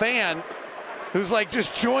he's a fan who's like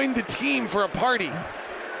just joined the team for a party.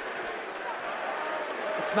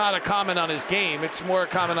 It's not a comment on his game. It's more a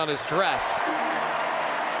comment on his dress.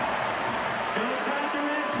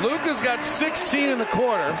 Luka's got 16 in the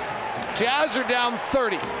quarter. Jazz are down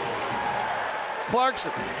 30.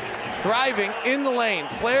 Clarkson driving in the lane.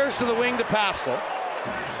 Flares to the wing to Paschall.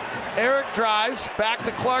 Eric drives back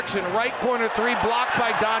to Clarkson. Right corner 3 blocked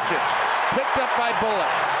by Doncic. Picked up by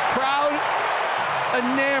Bullock. Crowd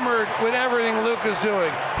enamored with everything Luka's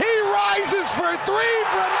doing. He rises for 3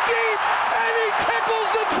 from deep, and he tickles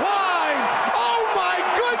the twine. Oh my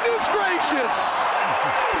goodness gracious.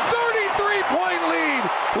 33-point lead.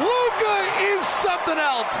 Luka is something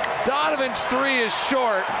else. Donovan's 3 is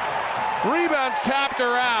short. Rebounds tapped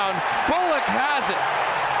around. Bullock has it.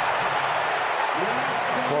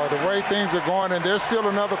 Well, the way things are going, and there's still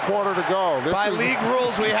another quarter to go. By league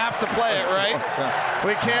rules, we have to play it, right?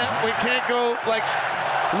 We can't go like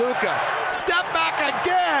Luka. Step back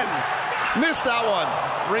again. Missed that one.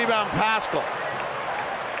 Rebound Paschall.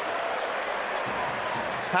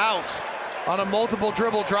 House on a multiple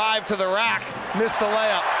dribble drive to the rack. Missed the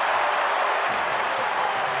layup.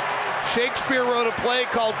 Shakespeare wrote a play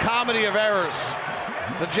called Comedy of Errors.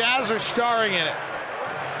 The Jazz are starring in it.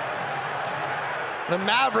 The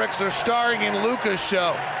Mavericks are starring in Luka's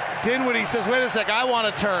show. Dinwiddie says, wait a sec, I want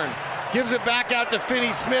to turn. Gives it back out to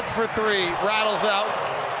Finney-Smith for 3. Rattles out.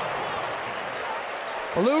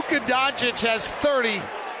 Luka Doncic has 30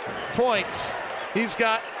 points. He's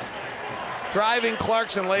got driving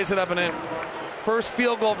Clarkson, lays it up and in. First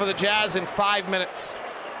field goal for the Jazz in 5 minutes.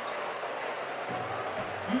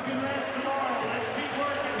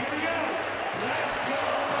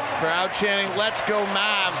 Crowd chanting, let's go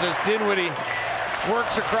Mavs, as Dinwiddie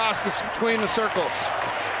works across between the circles.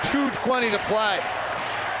 2:20 to play.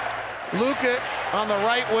 Luka on the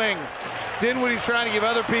right wing. Dinwiddie's trying to give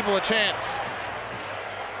other people a chance.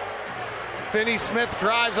 Finney-Smith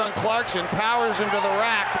drives on Clarkson, powers him to the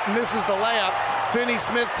rack, misses the layup.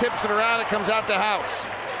 Finney-Smith tips it around, it comes out to House.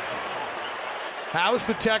 House,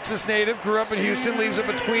 the Texas native, grew up in Houston, leaves it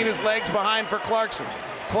between his legs behind for Clarkson.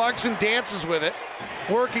 Clarkson dances with it,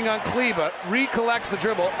 working on Kleba, recollects the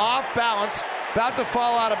dribble, off balance, About to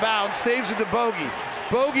fall out of bounds. Saves it to Bogey.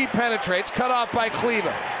 Bogey penetrates. Cut off by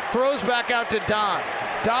Kleba. Throws back out to Don.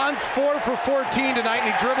 Don's 4 for 14 tonight,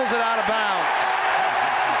 and he dribbles it out of bounds.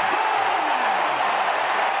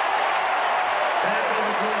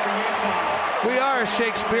 We are a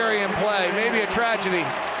Shakespearean play. Maybe a tragedy.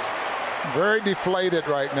 Very deflated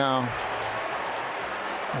right now.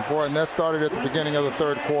 And boy, and that started at the beginning of the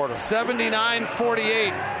third quarter.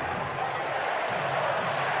 79-48.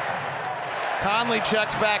 Conley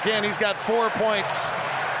checks back in. He's got 4 points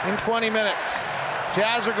in 20 minutes.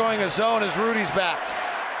 Jazz are going a zone as Rudy's back.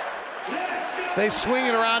 They swing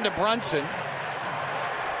it around to Brunson.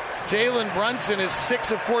 Jalen Brunson is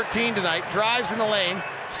 6 of 14 tonight. Drives in the lane.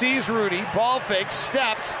 Sees Rudy. Ball fakes.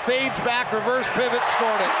 Steps. Fades back. Reverse pivot.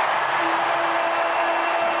 Scored it.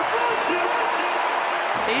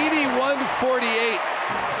 81-48.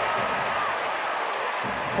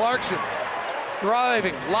 Clarkson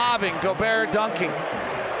driving, lobbing, Gobert dunking.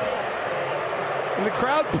 And the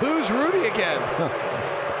crowd boos Rudy again.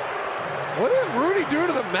 What did Rudy do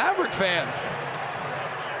to the Maverick fans?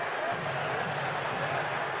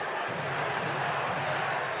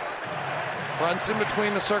 Brunson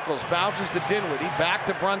between the circles, bounces to Dinwiddie, back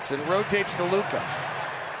to Brunson, rotates to Luka.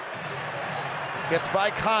 Gets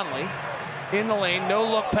by Conley. In the lane,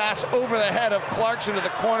 no-look pass over the head of Clarkson to the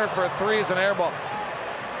corner for a three as an air ball.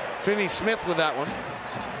 Finney Smith with that one.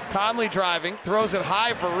 Conley driving, throws it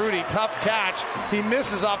high for Rudy. Tough catch. He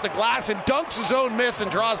misses off the glass and dunks his own miss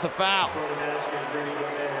and draws the foul.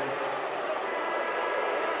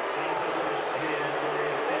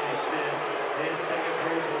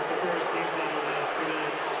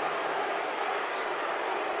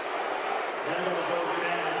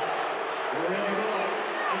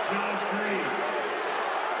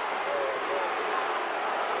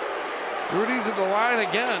 Rudy's at the line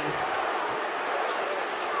again.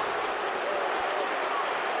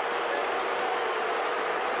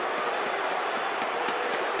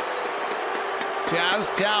 Jazz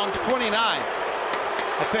down 29,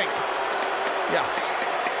 I think. Yeah.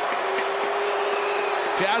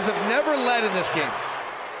 Jazz have never led in this game.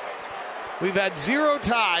 We've had 0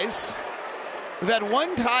 ties. We've had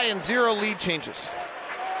 1 tie and 0 lead changes.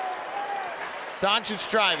 Doncic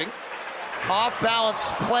driving. Off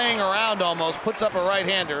balance, playing around almost, puts up a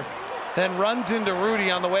right-hander, then runs into Rudy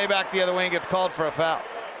on the way back the other way and gets called for a foul.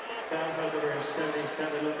 Fouls on number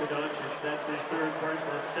 77, Luka Doncic. That's his third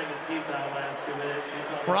personal, second team foul last 2 minutes.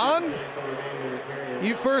 Ron,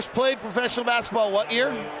 you first played professional basketball what year?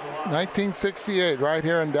 1968, right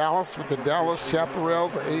here in Dallas with the Dallas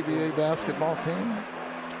Chaparrals, the ABA basketball team.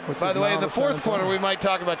 By the way, in the fourth quarter, we might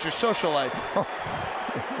talk about your social life.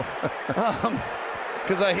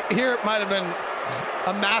 Because I hear it might have been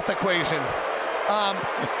a math equation.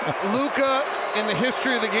 Luka, in the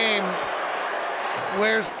history of the game,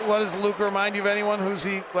 what does Luka remind you of anyone? Who's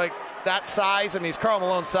he, like, that size? I mean, he's Karl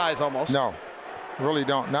Malone's size almost. No, really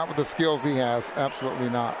don't. Not with the skills he has. Absolutely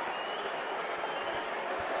not.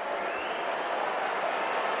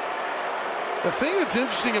 The thing that's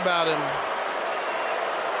interesting about him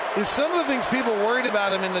is some of the things people worried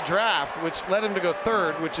about him in the draft, which led him to go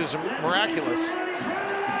third, which is miraculous,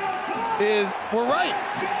 is we're right.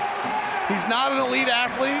 He's not an elite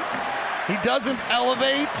athlete. He doesn't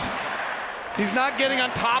elevate. He's not getting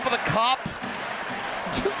on top of the cup.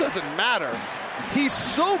 It just doesn't matter. He's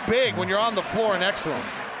so big when you're on the floor next to him.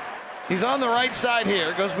 He's on the right side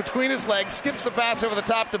here, goes between his legs, skips the pass over the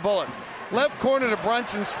top to Bullock. Left corner to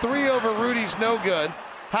Brunson's 3 over Rudy's no good.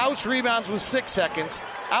 House rebounds with 6 seconds.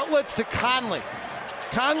 Outlets to Conley.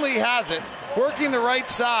 Conley has it, working the right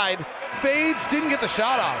side. Fades, didn't get the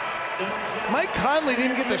shot off. Mike Conley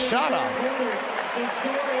didn't get the shot off.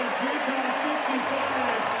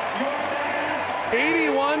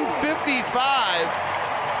 81-55.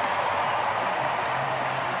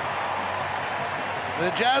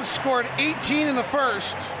 The Jazz scored 18 in the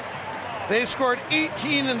first. They scored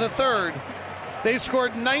 18 in the third. They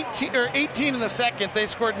scored 18 in the second. They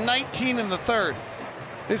scored 19 in the third.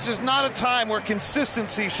 This is not a time where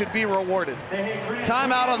consistency should be rewarded.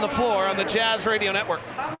 Timeout on the floor on the Jazz Radio Network.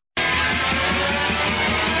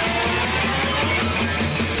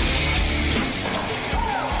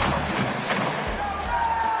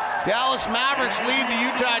 Dallas Mavericks lead the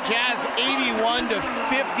Utah Jazz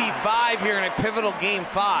 81-55 here in a pivotal Game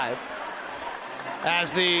 5.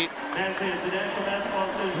 As the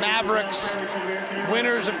Mavericks,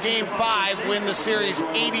 winners of Game 5, win the series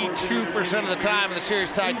 82% of the time, and the series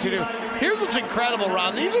tied 2-2. Here's what's incredible,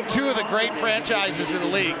 Ron. These are two of the great franchises in the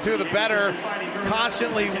league, two of the better,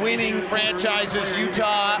 constantly winning franchises,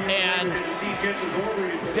 Utah and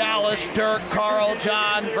Dallas, Dirk, Carl,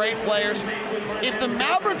 John, great players. If the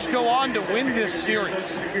Mavericks go on to win this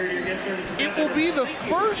series, it will be the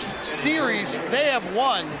first series they have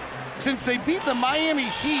won since they beat the Miami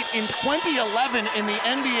Heat in 2011 in the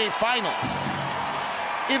NBA Finals.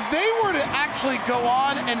 If they were to actually go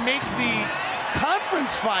on and make the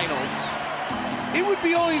conference finals, it would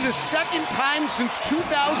be only the second time since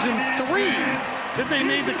 2003 that they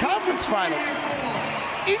made the conference finals.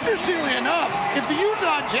 Interestingly enough, if the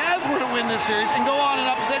Utah Jazz were to win this series and go on and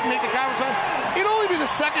upset and make the conference finals, it'd only be the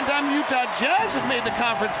second time the Utah Jazz have made the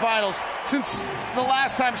conference finals since the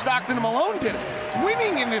last time Stockton and Malone did it.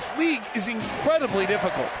 Winning in this league is incredibly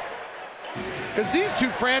difficult because these two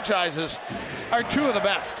franchises are two of the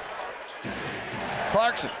best.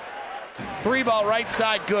 Clarkson, 3-ball right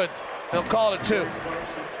side, good. They'll call it a 2.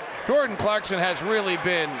 Jordan Clarkson has really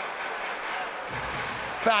been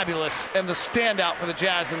fabulous and the standout for the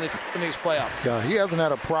Jazz in these playoffs. Yeah, he hasn't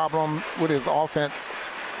had a problem with his offense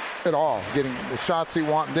at all, getting the shots he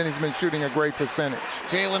wants, and then he's been shooting a great percentage.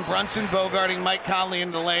 Jalen Brunson bogarting Mike Conley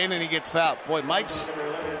into the lane, and he gets fouled. Boy,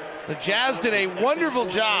 the Jazz did a wonderful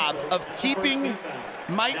job of keeping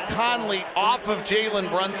Mike Conley off of Jalen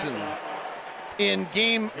Brunson in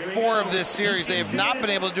Game 4 of this series. They have not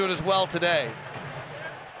been able to do it as well today.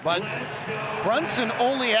 But Brunson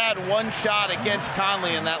only had one shot against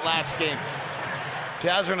Conley in that last game.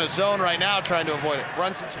 Jazz are in a zone right now trying to avoid it.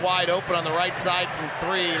 Brunson's wide open on the right side from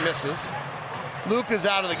 3, he misses. Luka's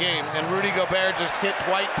out of the game, and Rudy Gobert just hit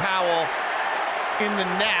Dwight Powell in the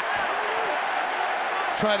neck.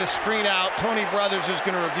 Trying to screen out. Tony Brothers is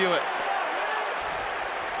going to review it.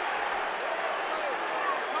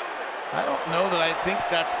 I don't know that I think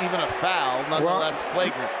that's even a foul, nonetheless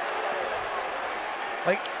flagrant.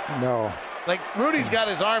 No. Rudy's got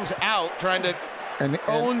his arms out trying to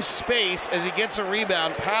own space as he gets a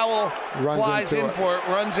rebound. Powell flies in for it,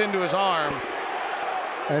 runs into his arm.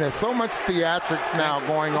 And there's so much theatrics now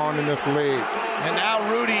going on in this league. And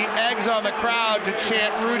now Rudy eggs on the crowd to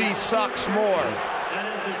chant, "Rudy sucks more."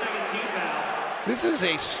 This is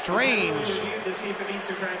a strange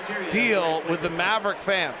deal with the Maverick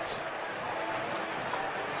fans.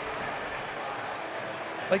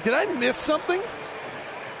 Did I miss something?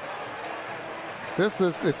 It's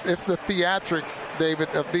the theatrics, David,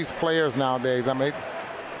 of these players nowadays. I mean,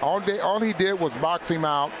 all he did was box him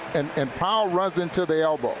out, and Powell runs into the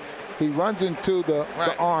elbow. He runs into the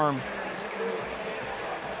arm.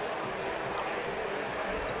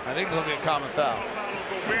 I think there'll be a common foul.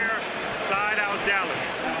 Side out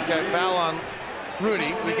Dallas. Okay, foul on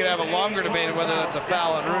Rudy. We could have a longer debate of whether that's a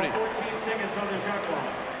foul on Rudy.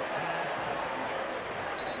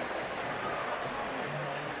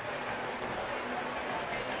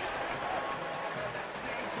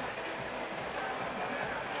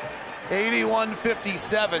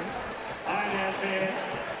 (81-57).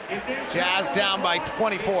 Jazz down by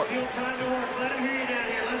 24.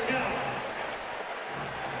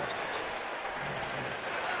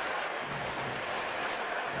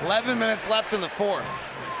 11 minutes left in the fourth.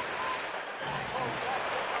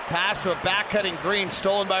 Pass to a back-cutting Green,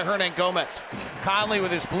 stolen by Hernangomez. Conley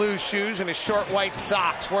with his blue shoes and his short white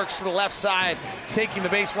socks works to the left side, taking the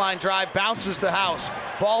baseline drive, bounces to House.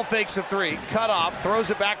 Ball fakes a 3, cut off, throws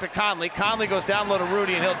it back to Conley. Conley goes down low to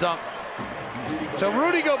Rudy, and he'll dunk. So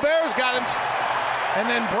Rudy Gobert's got him, and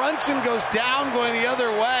then Brunson goes down going the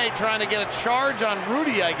other way, trying to get a charge on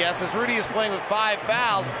Rudy, I guess, as Rudy is playing with 5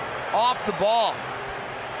 fouls off the ball.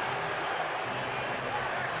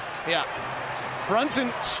 Yeah.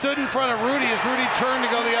 Brunson stood in front of Rudy as Rudy turned to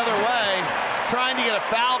go the other way, trying to get a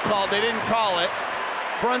foul called. They didn't call it.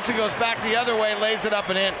 Brunson goes back the other way, lays it up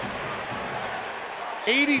and in.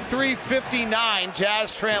 83-59,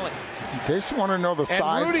 Jazz trailing. In case you want to know the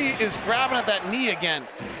size. And Rudy is grabbing at that knee again.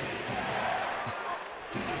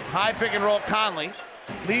 High pick and roll Conley.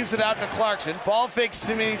 Leaves it out to Clarkson. Ball fakes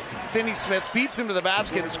Finney Smith, beats him to the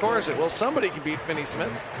basket and scores it. Well, somebody can beat Finney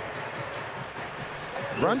Smith.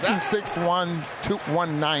 Brunson 6'1",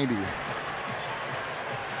 190.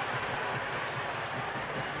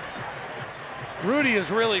 Rudy is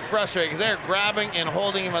really frustrated because they're grabbing and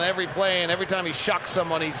holding him on every play, and every time he shucks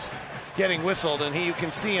someone, he's getting whistled, and you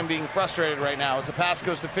can see him being frustrated right now as the pass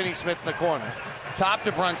goes to Finney Smith in the corner. Top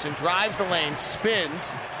to Brunson, drives the lane,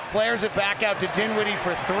 spins, flares it back out to Dinwiddie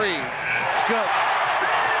for 3. It's good.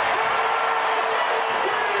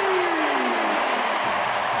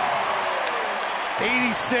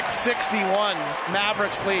 86-61,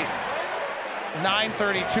 Mavericks lead.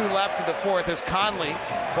 9:32 left in the fourth as Conley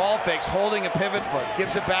ball fakes, holding a pivot foot,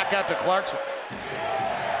 gives it back out to Clarkson.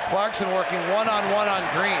 Clarkson working one-on-one on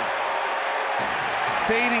Green.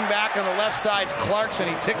 Fading back on the left side's Clarkson.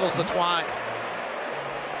 He tickles the twine.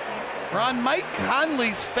 Ron, Mike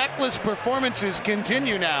Conley's feckless performances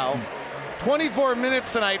continue now. 24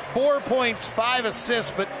 minutes tonight, 4 points, 5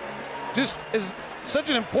 assists, but just is such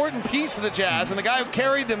an important piece of the Jazz, and the guy who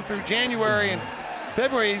carried them through January and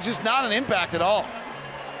February, he's just not an impact at all.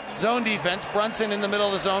 Zone defense, Brunson in the middle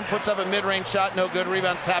of the zone, puts up a mid-range shot, no good.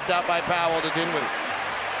 Rebounds tapped out by Powell to Dinwiddie.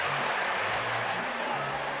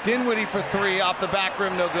 Dinwiddie for three, off the back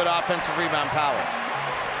rim, no good. Offensive rebound,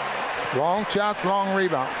 Powell. Long shots, long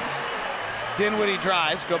rebounds. Dinwiddie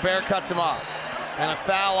drives, Gobert cuts him off. And a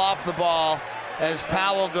foul off the ball as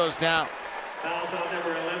Powell goes down. Fouls on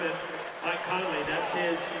number 11, Mike Conley. That's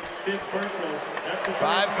his fifth personal. That's a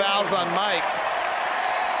 5 fouls on Mike.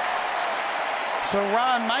 So,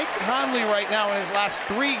 Ron, Mike Conley right now in his last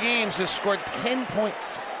 3 games has scored 10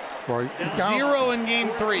 points. Well, 0 in game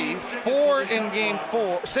 3, 4 in game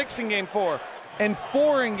 4, 6 in game 4, and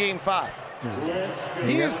 4 in game 5.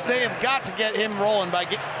 They have got to get him rolling by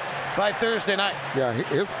Thursday night. Yeah,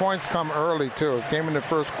 his points come early, too. It came in the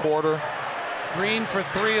first quarter. Green for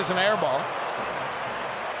 3 is an air ball.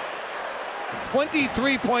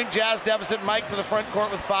 23-point Jazz deficit. Mike to the front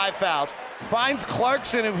court with 5 fouls. Finds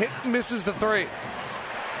Clarkson, who misses the 3.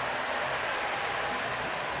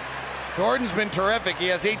 Jordan's been terrific. He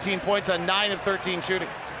has 18 points on 9 of 13 shooting.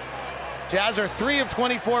 Jazz are 3 of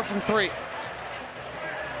 24 from 3.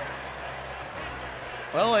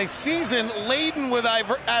 Well, a season laden with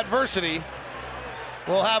adversity.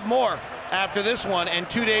 We'll have more after this one and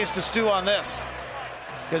 2 days to stew on this,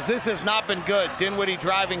 because this has not been good. Dinwiddie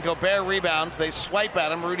driving, Gobert rebounds. They swipe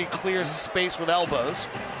at him. Rudy clears the space with elbows.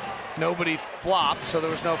 Nobody flopped, so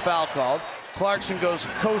there was no foul called. Clarkson goes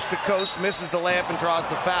coast to coast, misses the layup, and draws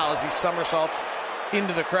the foul as he somersaults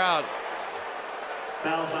into the crowd.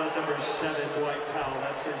 Fouls on number 7, Dwight Powell.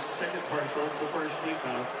 That's his second personal. It's the first team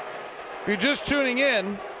foul. If you're just tuning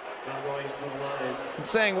in and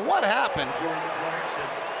saying, what happened?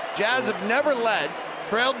 Jazz have never led,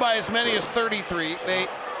 trailed by as many as 33. They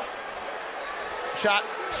shot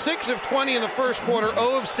 6 of 20 in the first quarter,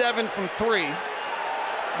 0 of 7 from 3.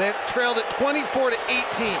 They trailed at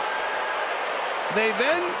 24-18. They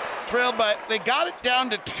then trailed they got it down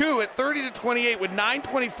to 2 at 30-28 with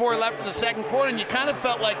 9:24 left in the second quarter, and you kind of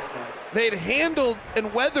felt like they'd handled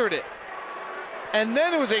and weathered it. And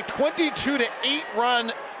then it was a 22-8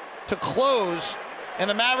 run to close, and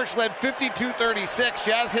the Mavericks led 52-36.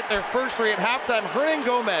 Jazz hit their first 3 at halftime. Hernan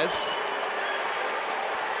Gomez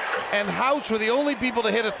and House were the only people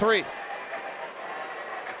to hit a 3.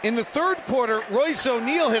 In the third quarter, Royce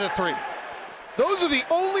O'Neal hit a 3. Those are the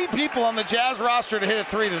only people on the Jazz roster to hit a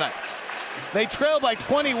 3 tonight. They trail by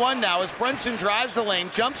 21 now as Brunson drives the lane,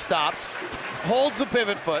 jump stops, holds the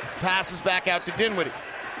pivot foot, passes back out to Dinwiddie.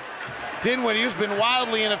 Dinwiddie, who's been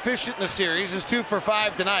wildly inefficient in the series, is 2 for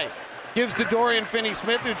 5 tonight. Gives to Dorian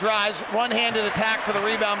Finney-Smith, who drives. One-handed attack for the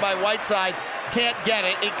rebound by Whiteside. Can't get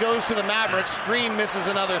it. It goes to the Mavericks. Green misses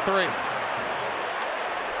another 3.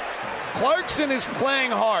 Clarkson is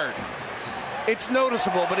playing hard. It's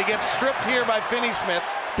noticeable, but he gets stripped here by Finney-Smith.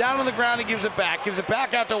 Down on the ground, he gives it back. Gives it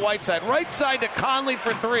back out to Whiteside. Right side to Conley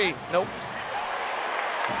for 3. Nope.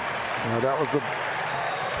 No, that was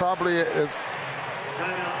probably as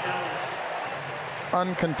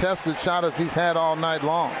uncontested shot as he's had all night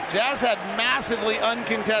long. Jazz had massively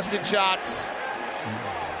uncontested shots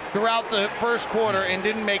throughout the first quarter and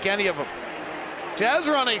didn't make any of them. Jazz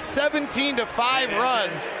are on a 17-5 run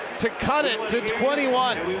to cut it to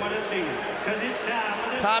 21.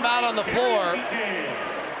 Timeout on the floor.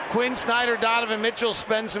 Quinn Snyder, Donovan Mitchell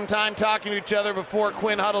spend some time talking to each other before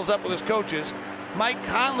Quinn huddles up with his coaches. Mike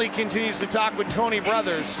Conley continues to talk with Tony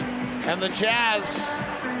Brothers, and the Jazz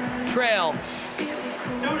trail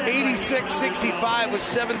 86-65 with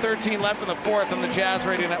 7:13 left in the fourth on the Jazz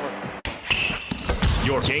Radio Network.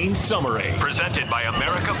 Your game summary, presented by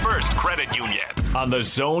America First Credit Union on the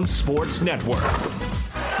Zone Sports Network.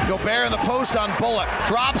 Gobert in the post on Bullock.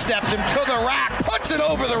 Drop steps him to the rack. Puts it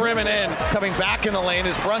over the rim and in. Coming back in the lane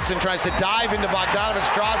as Brunson tries to dive into Bogdanovich.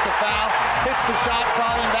 Draws the foul. Hits the shot.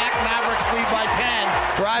 Falling back. Mavericks lead by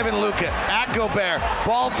 10. Driving Luka at Gobert.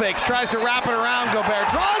 Ball fakes. Tries to wrap it around Gobert.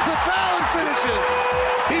 Draws the foul and finishes.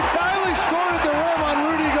 He finally scored at the rim on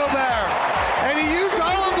Rudy Gobert. And he used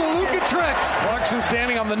all of the Luka tricks. Clarkson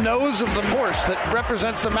standing on the nose of the Porsche that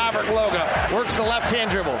represents the Maverick logo. Works the left-hand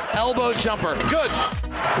dribble. Elbow jumper. Good.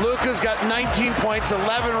 Luka's got 19 points,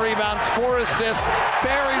 11 rebounds, 4 assists,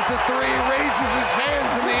 buries the three, raises his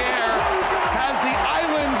hands in the air, has the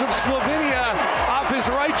islands of Slovenia off his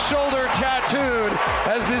right shoulder tattooed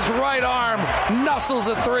as his right arm nuzzles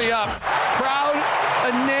a three up. Crowd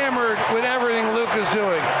enamored with everything Luka's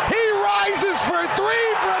doing. He rises for three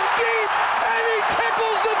from deep, and he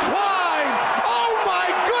tickles the twine. Oh my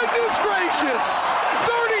goodness gracious!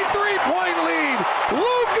 33-point lead.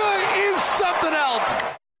 Luka is something else.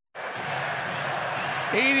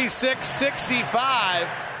 86-65.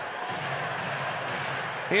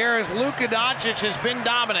 Here is Luka Doncic has been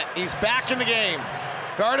dominant. He's back in the game.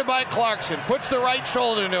 Guarded by Clarkson. Puts the right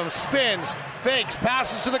shoulder into him. Spins. Fakes.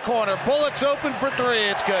 Passes to the corner. Bullock's open for three.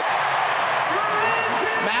 It's good.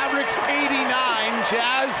 Mavericks 89.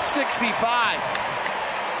 Jazz 65.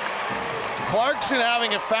 Clarkson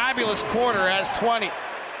having a fabulous quarter. Has 20.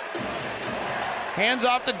 Hands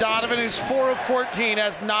off to Donovan, who's 4 of 14.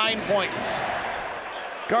 Has 9 points.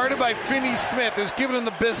 Guarded by Finney-Smith, who's given him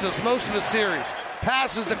the business most of the series.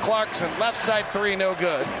 Passes to Clarkson. Left side three, no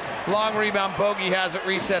good. Long rebound, Bogey has it,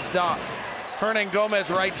 resets Don. Hernangomez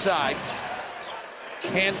right side.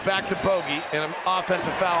 Hands back to Bogey, and an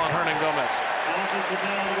offensive foul on Hernangomez. Offensive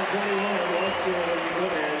foul number 21 on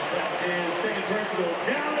Gomez. That's his second personal.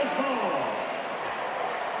 Dallas ball.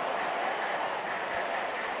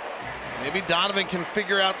 Maybe Donovan can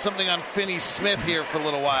figure out something on Finney-Smith here for a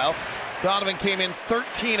little while. Donovan came in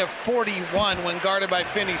 13 of 41 when guarded by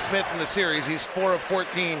Finney-Smith in the series. He's 4 of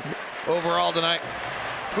 14 overall tonight.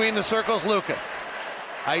 Between the circles, Luka.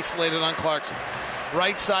 Isolated on Clarkson.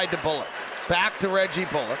 Right side to Bullock. Back to Reggie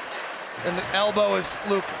Bullock. And the elbow is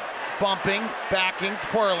Luka. Bumping, backing,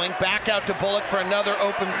 twirling. Back out to Bullock for another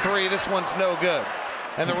open three. This one's no good.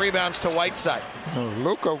 And the rebounds to Whiteside.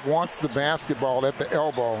 Luka wants the basketball at the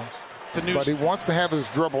elbow. But he wants to have his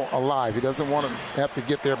dribble alive. He doesn't want to have to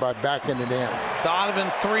get there by backing it in. Donovan,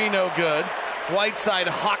 three, no good. Whiteside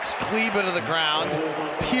hawks Kleba to the ground,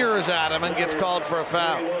 peers at him, and gets called for a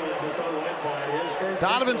foul.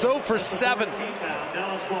 Donovan's 0 for 7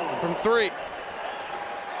 from three.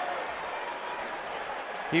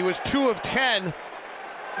 He was 2 of 10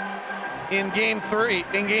 in game 4. He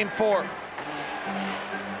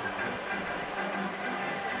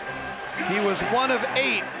was 1 of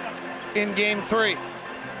 8 in game 3.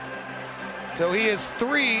 So he is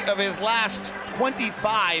 3 of his last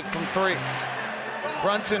 25 from 3.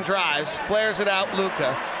 Brunson drives, flares it out,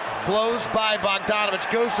 Luka. Blows by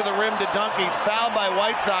Bogdanovich, goes to the rim to dunk. He's fouled by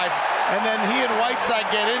Whiteside, and then he and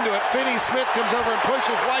Whiteside get into it. Finney-Smith comes over and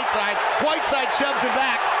pushes Whiteside. Whiteside shoves it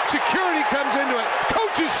back. Security comes into it.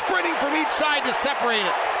 Coaches sprinting from each side to separate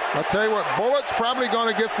it. I'll tell you what, Bullock's probably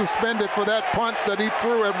going to get suspended for that punch that he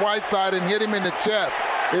threw at Whiteside and hit him in the chest.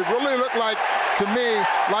 It really looked like, to me,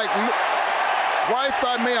 like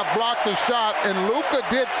Whiteside may have blocked the shot, and Luka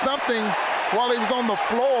did something while he was on the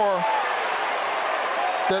floor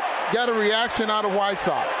that got a reaction out of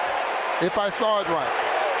Whiteside, if I saw it right.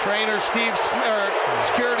 Trainer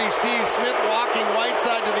security Steve Smith walking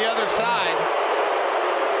Whiteside to the other side.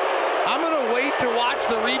 I'm going to wait to watch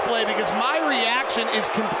the replay because my reaction is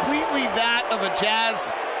completely that of a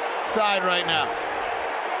Jazz side right now.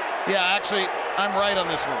 Yeah, actually, I'm right on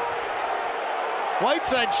this one.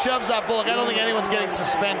 Whiteside shoves out Bullock. I don't think anyone's getting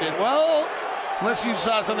suspended. Well, unless you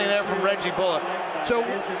saw something there from Reggie Bullock. So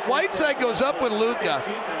Whiteside goes up with Luka.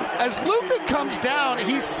 As Luka comes down,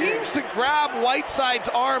 he seems to grab Whiteside's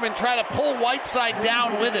arm and try to pull Whiteside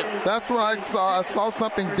down with him. That's what I saw. I saw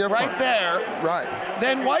something different. Right there. Right.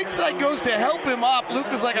 Then Whiteside goes to help him up.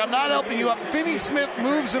 Luka's like, I'm not helping you up. Finney-Smith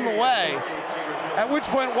moves him away. At which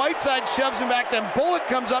point Whiteside shoves him back. Then Bullock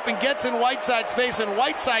comes up and gets in Whiteside's face, and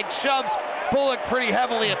Whiteside shoves Bullock pretty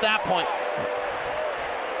heavily at that point.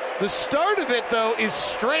 The start of it, though, is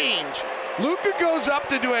strange. Luka goes up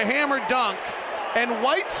to do a hammer dunk, and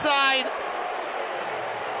Whiteside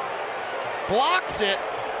blocks it.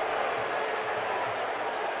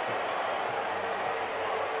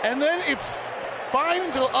 And then it's fine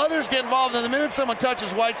until others get involved, and the minute someone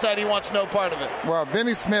touches Whiteside, he wants no part of it. Well,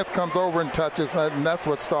 Finney-Smith comes over and touches, and that's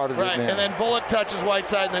what started it. Right, and then Bullock touches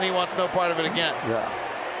Whiteside, and then he wants no part of it again. Yeah.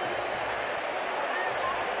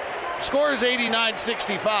 Score is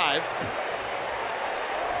 89-65.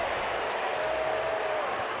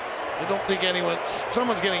 I don't think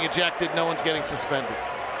someone's getting ejected, no one's getting suspended.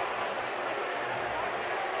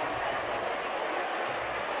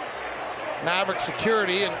 Maverick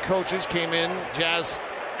security and coaches came in. Jazz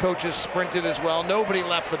coaches sprinted as well. Nobody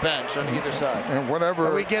left the bench on either side. And whatever.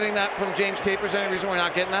 Are we getting that from James Capers? Any reason we're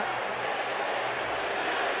not getting that?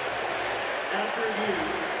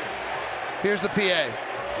 Here's the PA.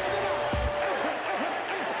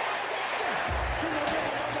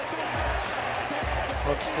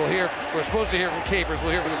 We're supposed to hear from Capers.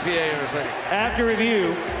 We'll hear from the PA in a second. After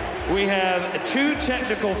review, we have 2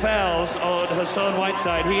 technical fouls on Hassan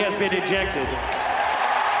Whiteside. He has been ejected.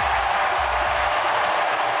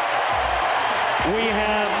 We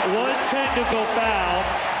have 1 technical foul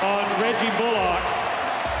on Reggie Bullock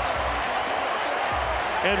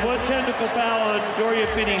and 1 technical foul on Dorian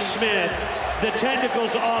Finney-Smith. The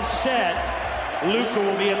technicals offset. Luka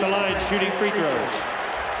will be at the line shooting free throws.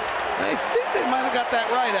 I think they might have got that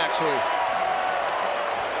right, actually.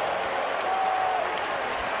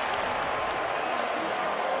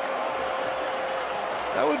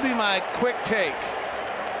 That would be my quick take.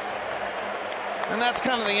 And that's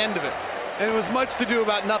kind of the end of it. And it was much to do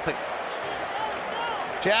about nothing.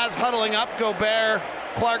 Jazz huddling up, Gobert,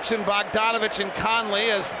 Clarkson, Bogdanovich, and Conley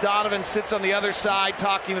as Donovan sits on the other side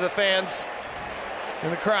talking to the fans in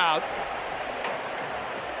the crowd.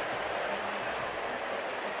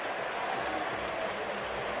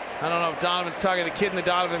 I don't know if Donovan's talking to the kid in the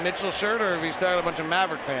Donovan Mitchell shirt or if he's talking to a bunch of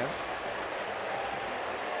Maverick fans.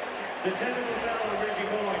 The technical foul on Reggie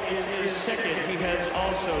Bullock is his second. He has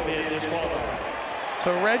also been disqualified.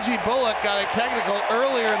 So Reggie Bullock got a technical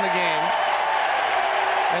earlier in the game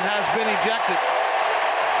and has been ejected.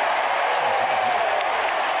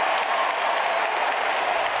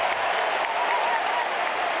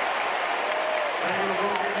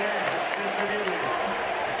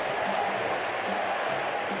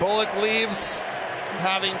 Bullock leaves,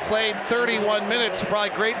 having played 31 minutes. Probably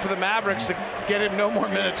great for the Mavericks to get him no more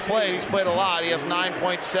minutes played. He's played a lot. He has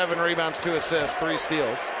 9.7 rebounds, 2 assists, 3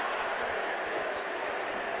 steals.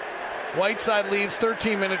 Whiteside leaves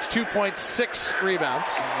 13 minutes, 2.6 rebounds.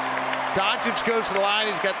 Doncic goes to the line.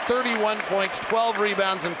 He's got 31 points, 12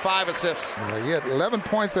 rebounds, and 5 assists. He had 11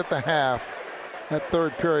 points at the half. That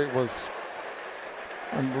third period was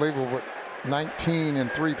unbelievable with 19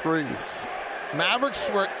 and 3 threes. Mavericks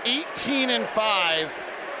were 18-5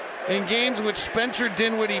 in games in which Spencer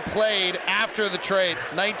Dinwiddie played after the trade,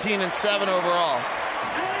 19-7 overall.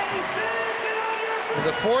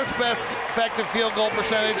 The 4th best effective field goal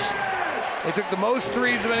percentage. They took the most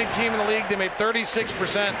threes of any team in the league. They made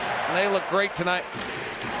 36%, and they look great tonight.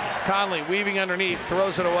 Conley weaving underneath,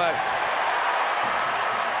 throws it away.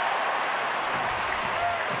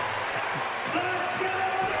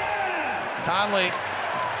 Conley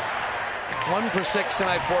 1 for 6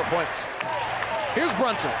 tonight, 4 points. Here's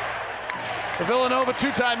Brunson, the Villanova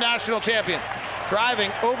 2-time national champion.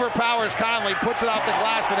 Driving, overpowers Conley, puts it off the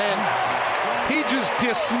glass and in. He just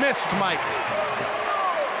dismissed Mike.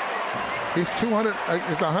 He's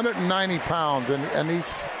 190 pounds, and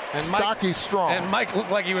he's stocky strong. And Mike looked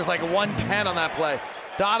like he was like 110 on that play.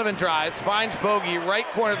 Donovan drives, finds Bogey, right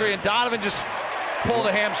corner 3, and Donovan just pulled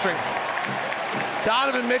a hamstring.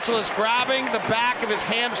 Donovan Mitchell is grabbing the back of his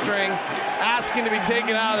hamstring, asking to be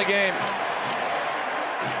taken out of the game.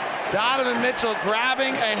 Donovan Mitchell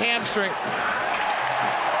grabbing a hamstring.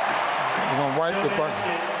 You're going to wipe the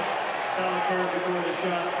bucket.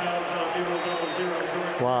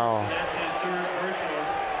 Wow. That's his 3rd personal.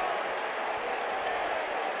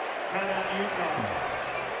 Timeout, Utah.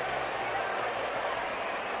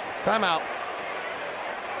 Timeout.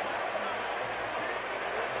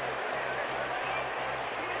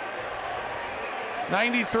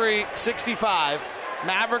 (93-65).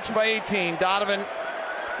 Mavericks by 18. Donovan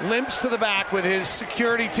limps to the back with his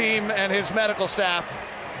security team and his medical staff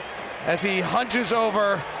as he hunches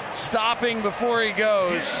over, stopping before he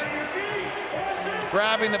goes,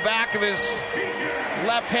 grabbing the back of his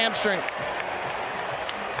left hamstring.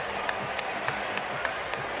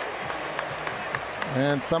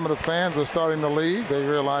 And some of the fans are starting to leave. They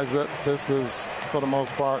realize that this is, for the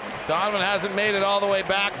most part. Donovan hasn't made it all the way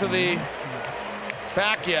back to the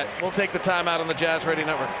back yet. We'll take the timeout on the Jazz Radio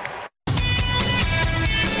Network.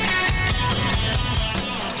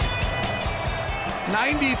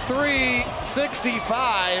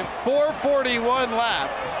 (93-65), 4:41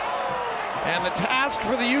 left. And the task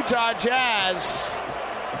for the Utah Jazz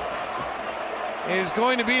is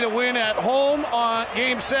going to be to win at home on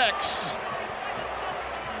Game 6.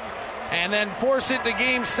 And then force it to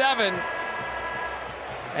Game 7.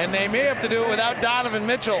 And they may have to do it without Donovan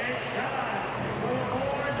Mitchell.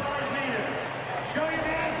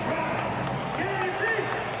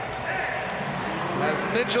 As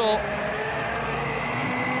Mitchell,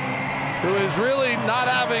 who is really not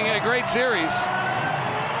having a great series,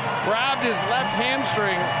 grabbed his left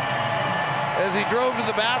hamstring as he drove to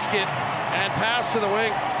the basket and passed to the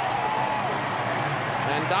wing.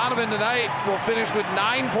 And Donovan tonight will finish with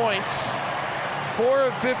 9 points, 4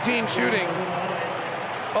 of 15 shooting,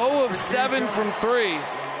 0 of 7 from 3.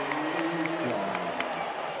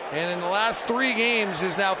 And in the last 3 games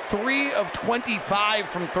is now 3 of 25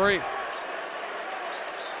 from 3.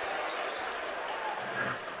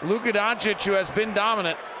 Luka Doncic, who has been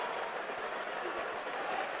dominant.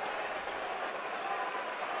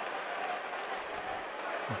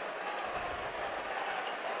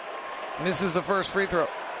 Misses the first free throw.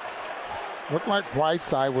 Looked like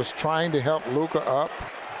Whiteside was trying to help Luka up.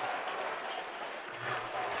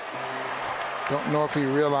 Don't know if he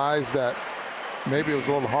realized that maybe it was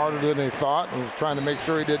a little harder than he thought and was trying to make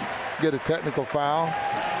sure he didn't get a technical foul.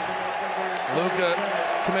 Luka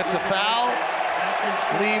commits a foul,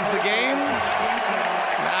 leaves the game.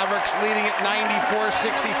 Mavericks leading at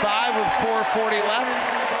 94-65 with 4:40 left.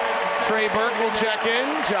 Trey Burke will check in.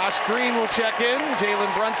 Josh Green will check in.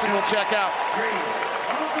 Jalen Brunson will check out.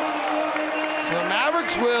 So the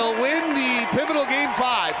Mavericks will win the pivotal Game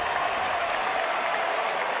 5.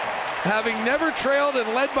 Having never trailed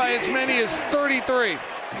and led by as many as 33.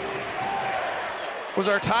 Was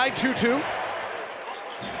our tie 2-2?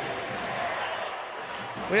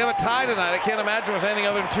 We have a tie tonight. I can't imagine it was anything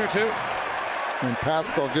other than 2-2. And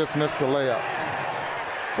Pascal just missed the layup.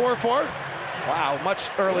 4-4? Wow, much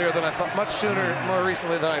earlier than I thought. Much sooner, more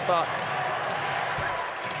recently than I thought.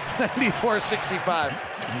 94-65.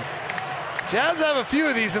 Jazz have a few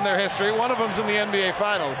of these in their history. One of them's in the NBA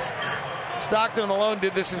Finals. Stockton and Malone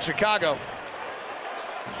did this in Chicago.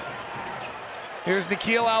 Here's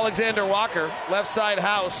Nickeil Alexander-Walker, left side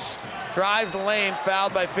house, drives the lane,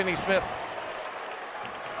 fouled by Finney-Smith.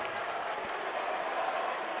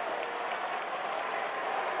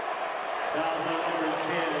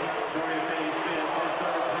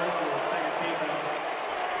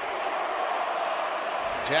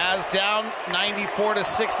 Jazz down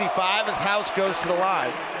 94-65 as House goes to the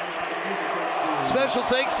line. Special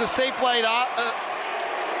thanks to Safelite.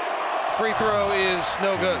 Free throw is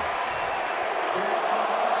no good.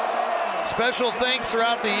 Special thanks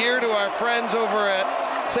throughout the year to our friends over at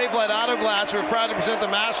Safelite Auto Glass, who are proud to present the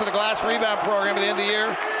Master of the Glass Rebound Program at the end of the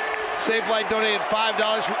year. Safelite donated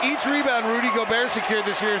 $5 for each rebound Rudy Gobert secured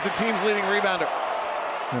this year as the team's leading rebounder.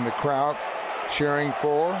 And the crowd cheering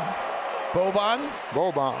for Boban.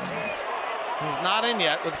 Boban. He's not in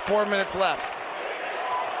yet with 4 minutes left.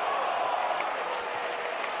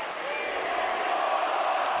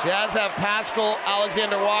 Jazz have Pascal,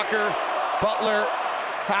 Alexander-Walker, Butler,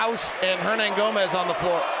 House, and Hernangomez on the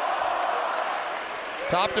floor.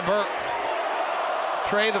 Top to Burke.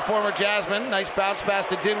 Trey, the former Jazzman. Nice bounce pass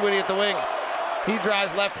to Dinwiddie at the wing. He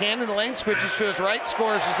drives left hand in the lane, switches to his right,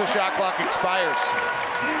 scores as the shot clock expires.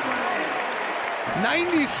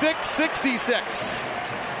 96-66.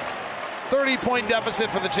 30-point deficit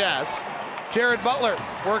for the Jazz. Jared Butler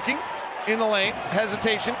working in the lane.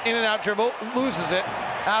 Hesitation, in and out dribble, loses it,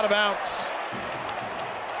 out of bounds.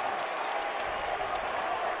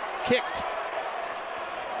 Kicked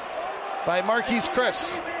by Marquise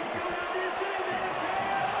Chris.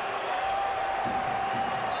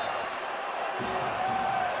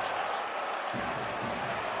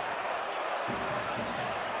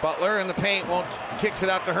 Butler in the paint kicks it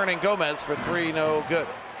out to Hernangomez for 3, no good.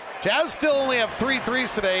 Jazz still only have 3 threes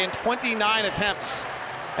today in 29 attempts.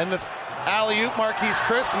 And the alley-oop, Marquise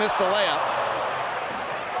Chris missed the layup.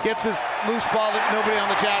 Gets his loose ball that nobody on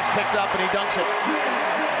the Jazz picked up, and he dunks it.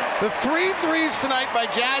 The 3 threes tonight by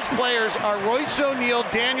Jazz players are Royce O'Neal,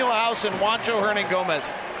 Daniel House, and Juancho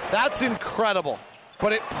Hernangomez. That's incredible,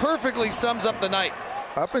 but it perfectly sums up the night.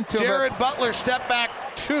 Up until Jared Butler step back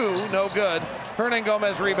 2, no good.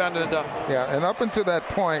 Hernangomez rebounded and dunked. Yeah, and up until that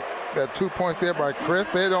point, that 2 points there by Chris,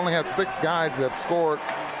 they had only had 6 guys that have scored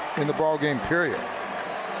in the ball game, period.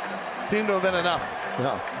 Seemed to have been enough.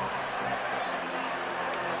 Yeah.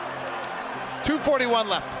 2:41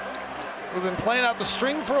 left. We've been playing out the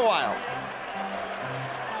string for a while.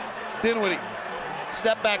 Dinwiddie,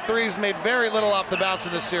 step back threes, made very little off the bounce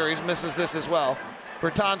in this series, misses this as well.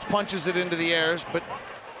 Bertans punches it into the airs, but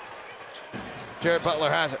Jared Butler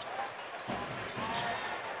has it.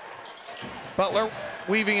 Butler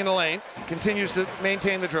weaving in the lane, continues to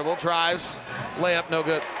maintain the dribble, drives, layup, no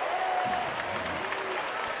good.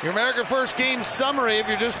 Your America First game summary, if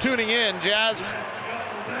you're just tuning in, Jazz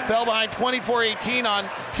fell behind 24-18 on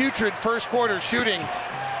putrid first quarter shooting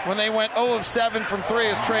when they went 0 of 7 from 3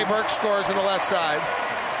 as Trey Burke scores on the left side.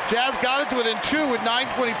 Jazz got it to within 2 with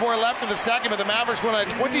 9:24 left in the second, but the Mavericks went on a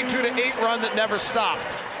 22-8 run that never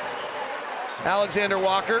stopped.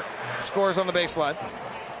 Alexander-Walker scores on the baseline.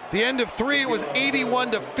 The end of 3, it was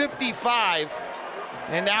 81-55,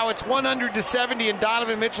 and now it's 100-70, and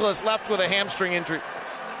Donovan Mitchell is left with a hamstring injury.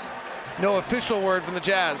 No official word from the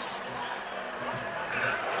Jazz.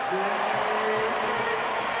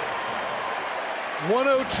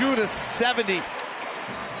 102-70.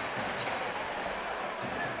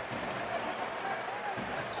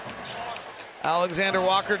 Alexander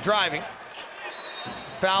Walker driving.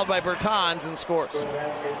 Fouled by Bertans and scores. His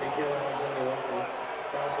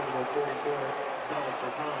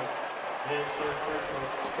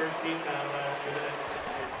first team foul last 2 minutes.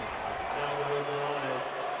 Now we're moving on.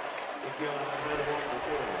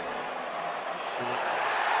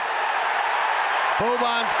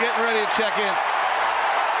 Boban's getting ready to check in.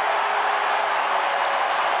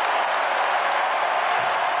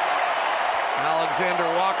 Alexander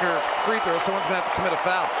Walker free throw. Someone's going to have to commit a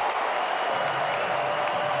foul.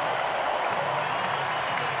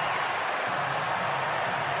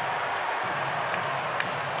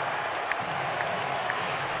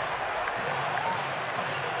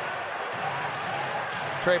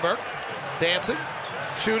 Trey Burke dancing,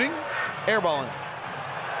 shooting, airballing.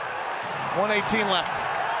 1:18 left.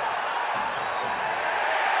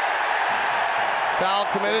 Foul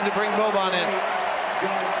committed to bring Boban in.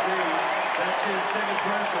 That's his second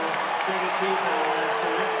personal, second team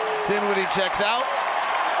foul. Dinwiddie checks out.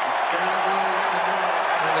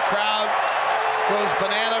 And the crowd goes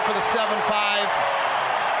banana for the 7-5.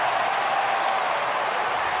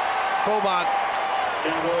 Boban.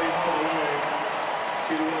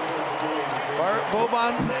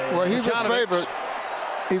 Boban. Well, he's a Bogdanovic. favorite.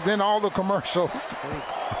 He's in all the commercials. He's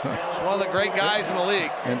one of the great guys in the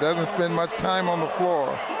league. And doesn't spend much time on the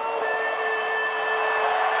floor.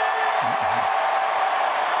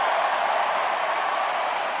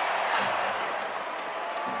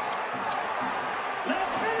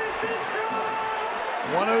 Let's finish this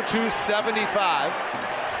drive. 102-75.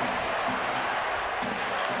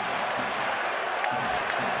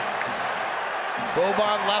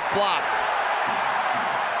 Boban left block.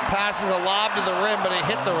 Passes a lob to the rim, but it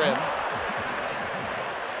hit the rim.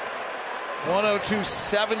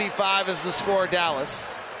 102-75 is the score,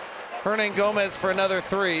 Dallas. Hernan Gomez for another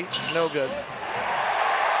three. No good.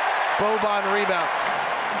 Boban rebounds.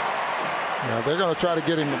 Yeah, they're going to try to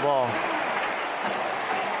get him the ball.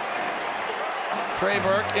 Trey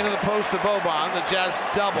Burke into the post to Boban. The Jazz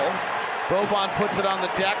double. Boban puts it on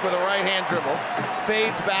the deck with a right-hand dribble.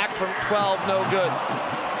 Fades back from 12, no good.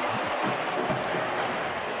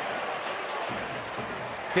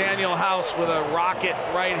 Daniel House with a rocket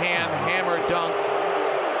right-hand hammer dunk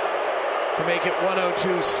to make it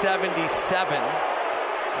 102-77.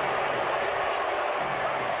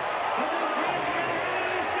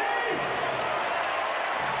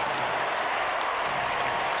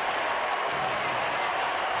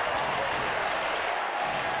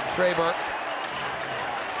 Trey Burke,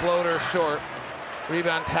 floater short,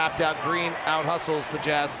 rebound tapped out. Green out hustles the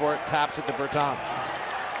Jazz for it, taps it to Bertans.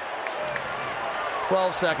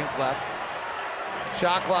 12 seconds left.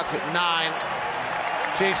 Shot clock's at 9.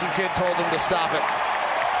 Jason Kidd told him to stop it.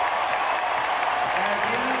 At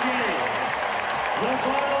the end of the game, the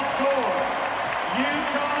final score,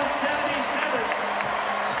 Utah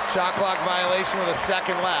 77. Shot clock violation with a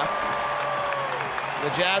second left.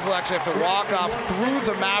 The Jazz will actually have to walk off through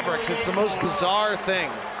the Mavericks. It's the most bizarre thing.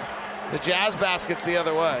 The Jazz basket's the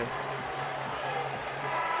other way.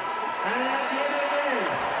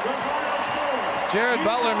 Jared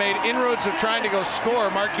Butler made inroads of trying to go score.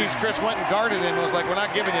 Marquise Chris went and guarded him and was like, we're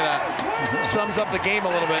not giving you that. Sums up the game a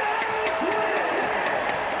little bit.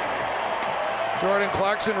 Jordan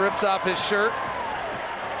Clarkson rips off his shirt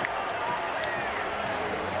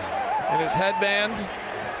and his headband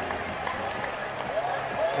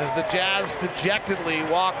as the Jazz dejectedly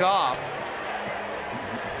walk off,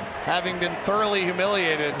 having been thoroughly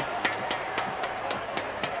humiliated.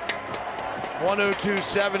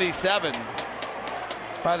 102-77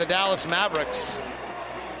 by the Dallas Mavericks.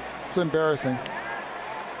 It's embarrassing.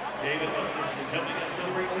 David Huffman is helping us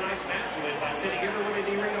celebrate tonight's match by sending everyone in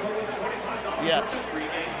the arena home with $25 Yes. for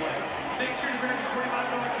free-game play. Make sure to grab your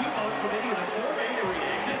 $25 coupon from any of the 4 main arena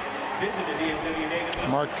exits. Visit the DFW David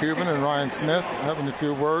Huffman. Mark Cuban and Ryan Smith having a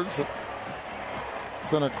few words at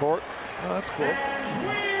center court. Oh, that's cool.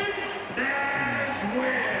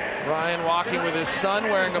 Ryan walking with his son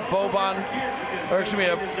wearing a Boban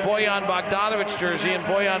Bogdanovic jersey, and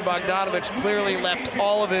Bojan Bogdanovic clearly left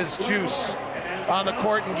all of his juice on the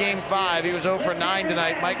court in Game 5. He was 0 for 9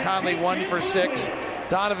 tonight. Mike Conley 1 for 6.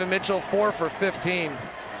 Donovan Mitchell 4 for 15.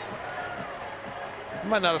 He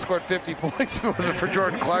might not have scored 50 points if it wasn't for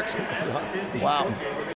Jordan Clarkson. Wow.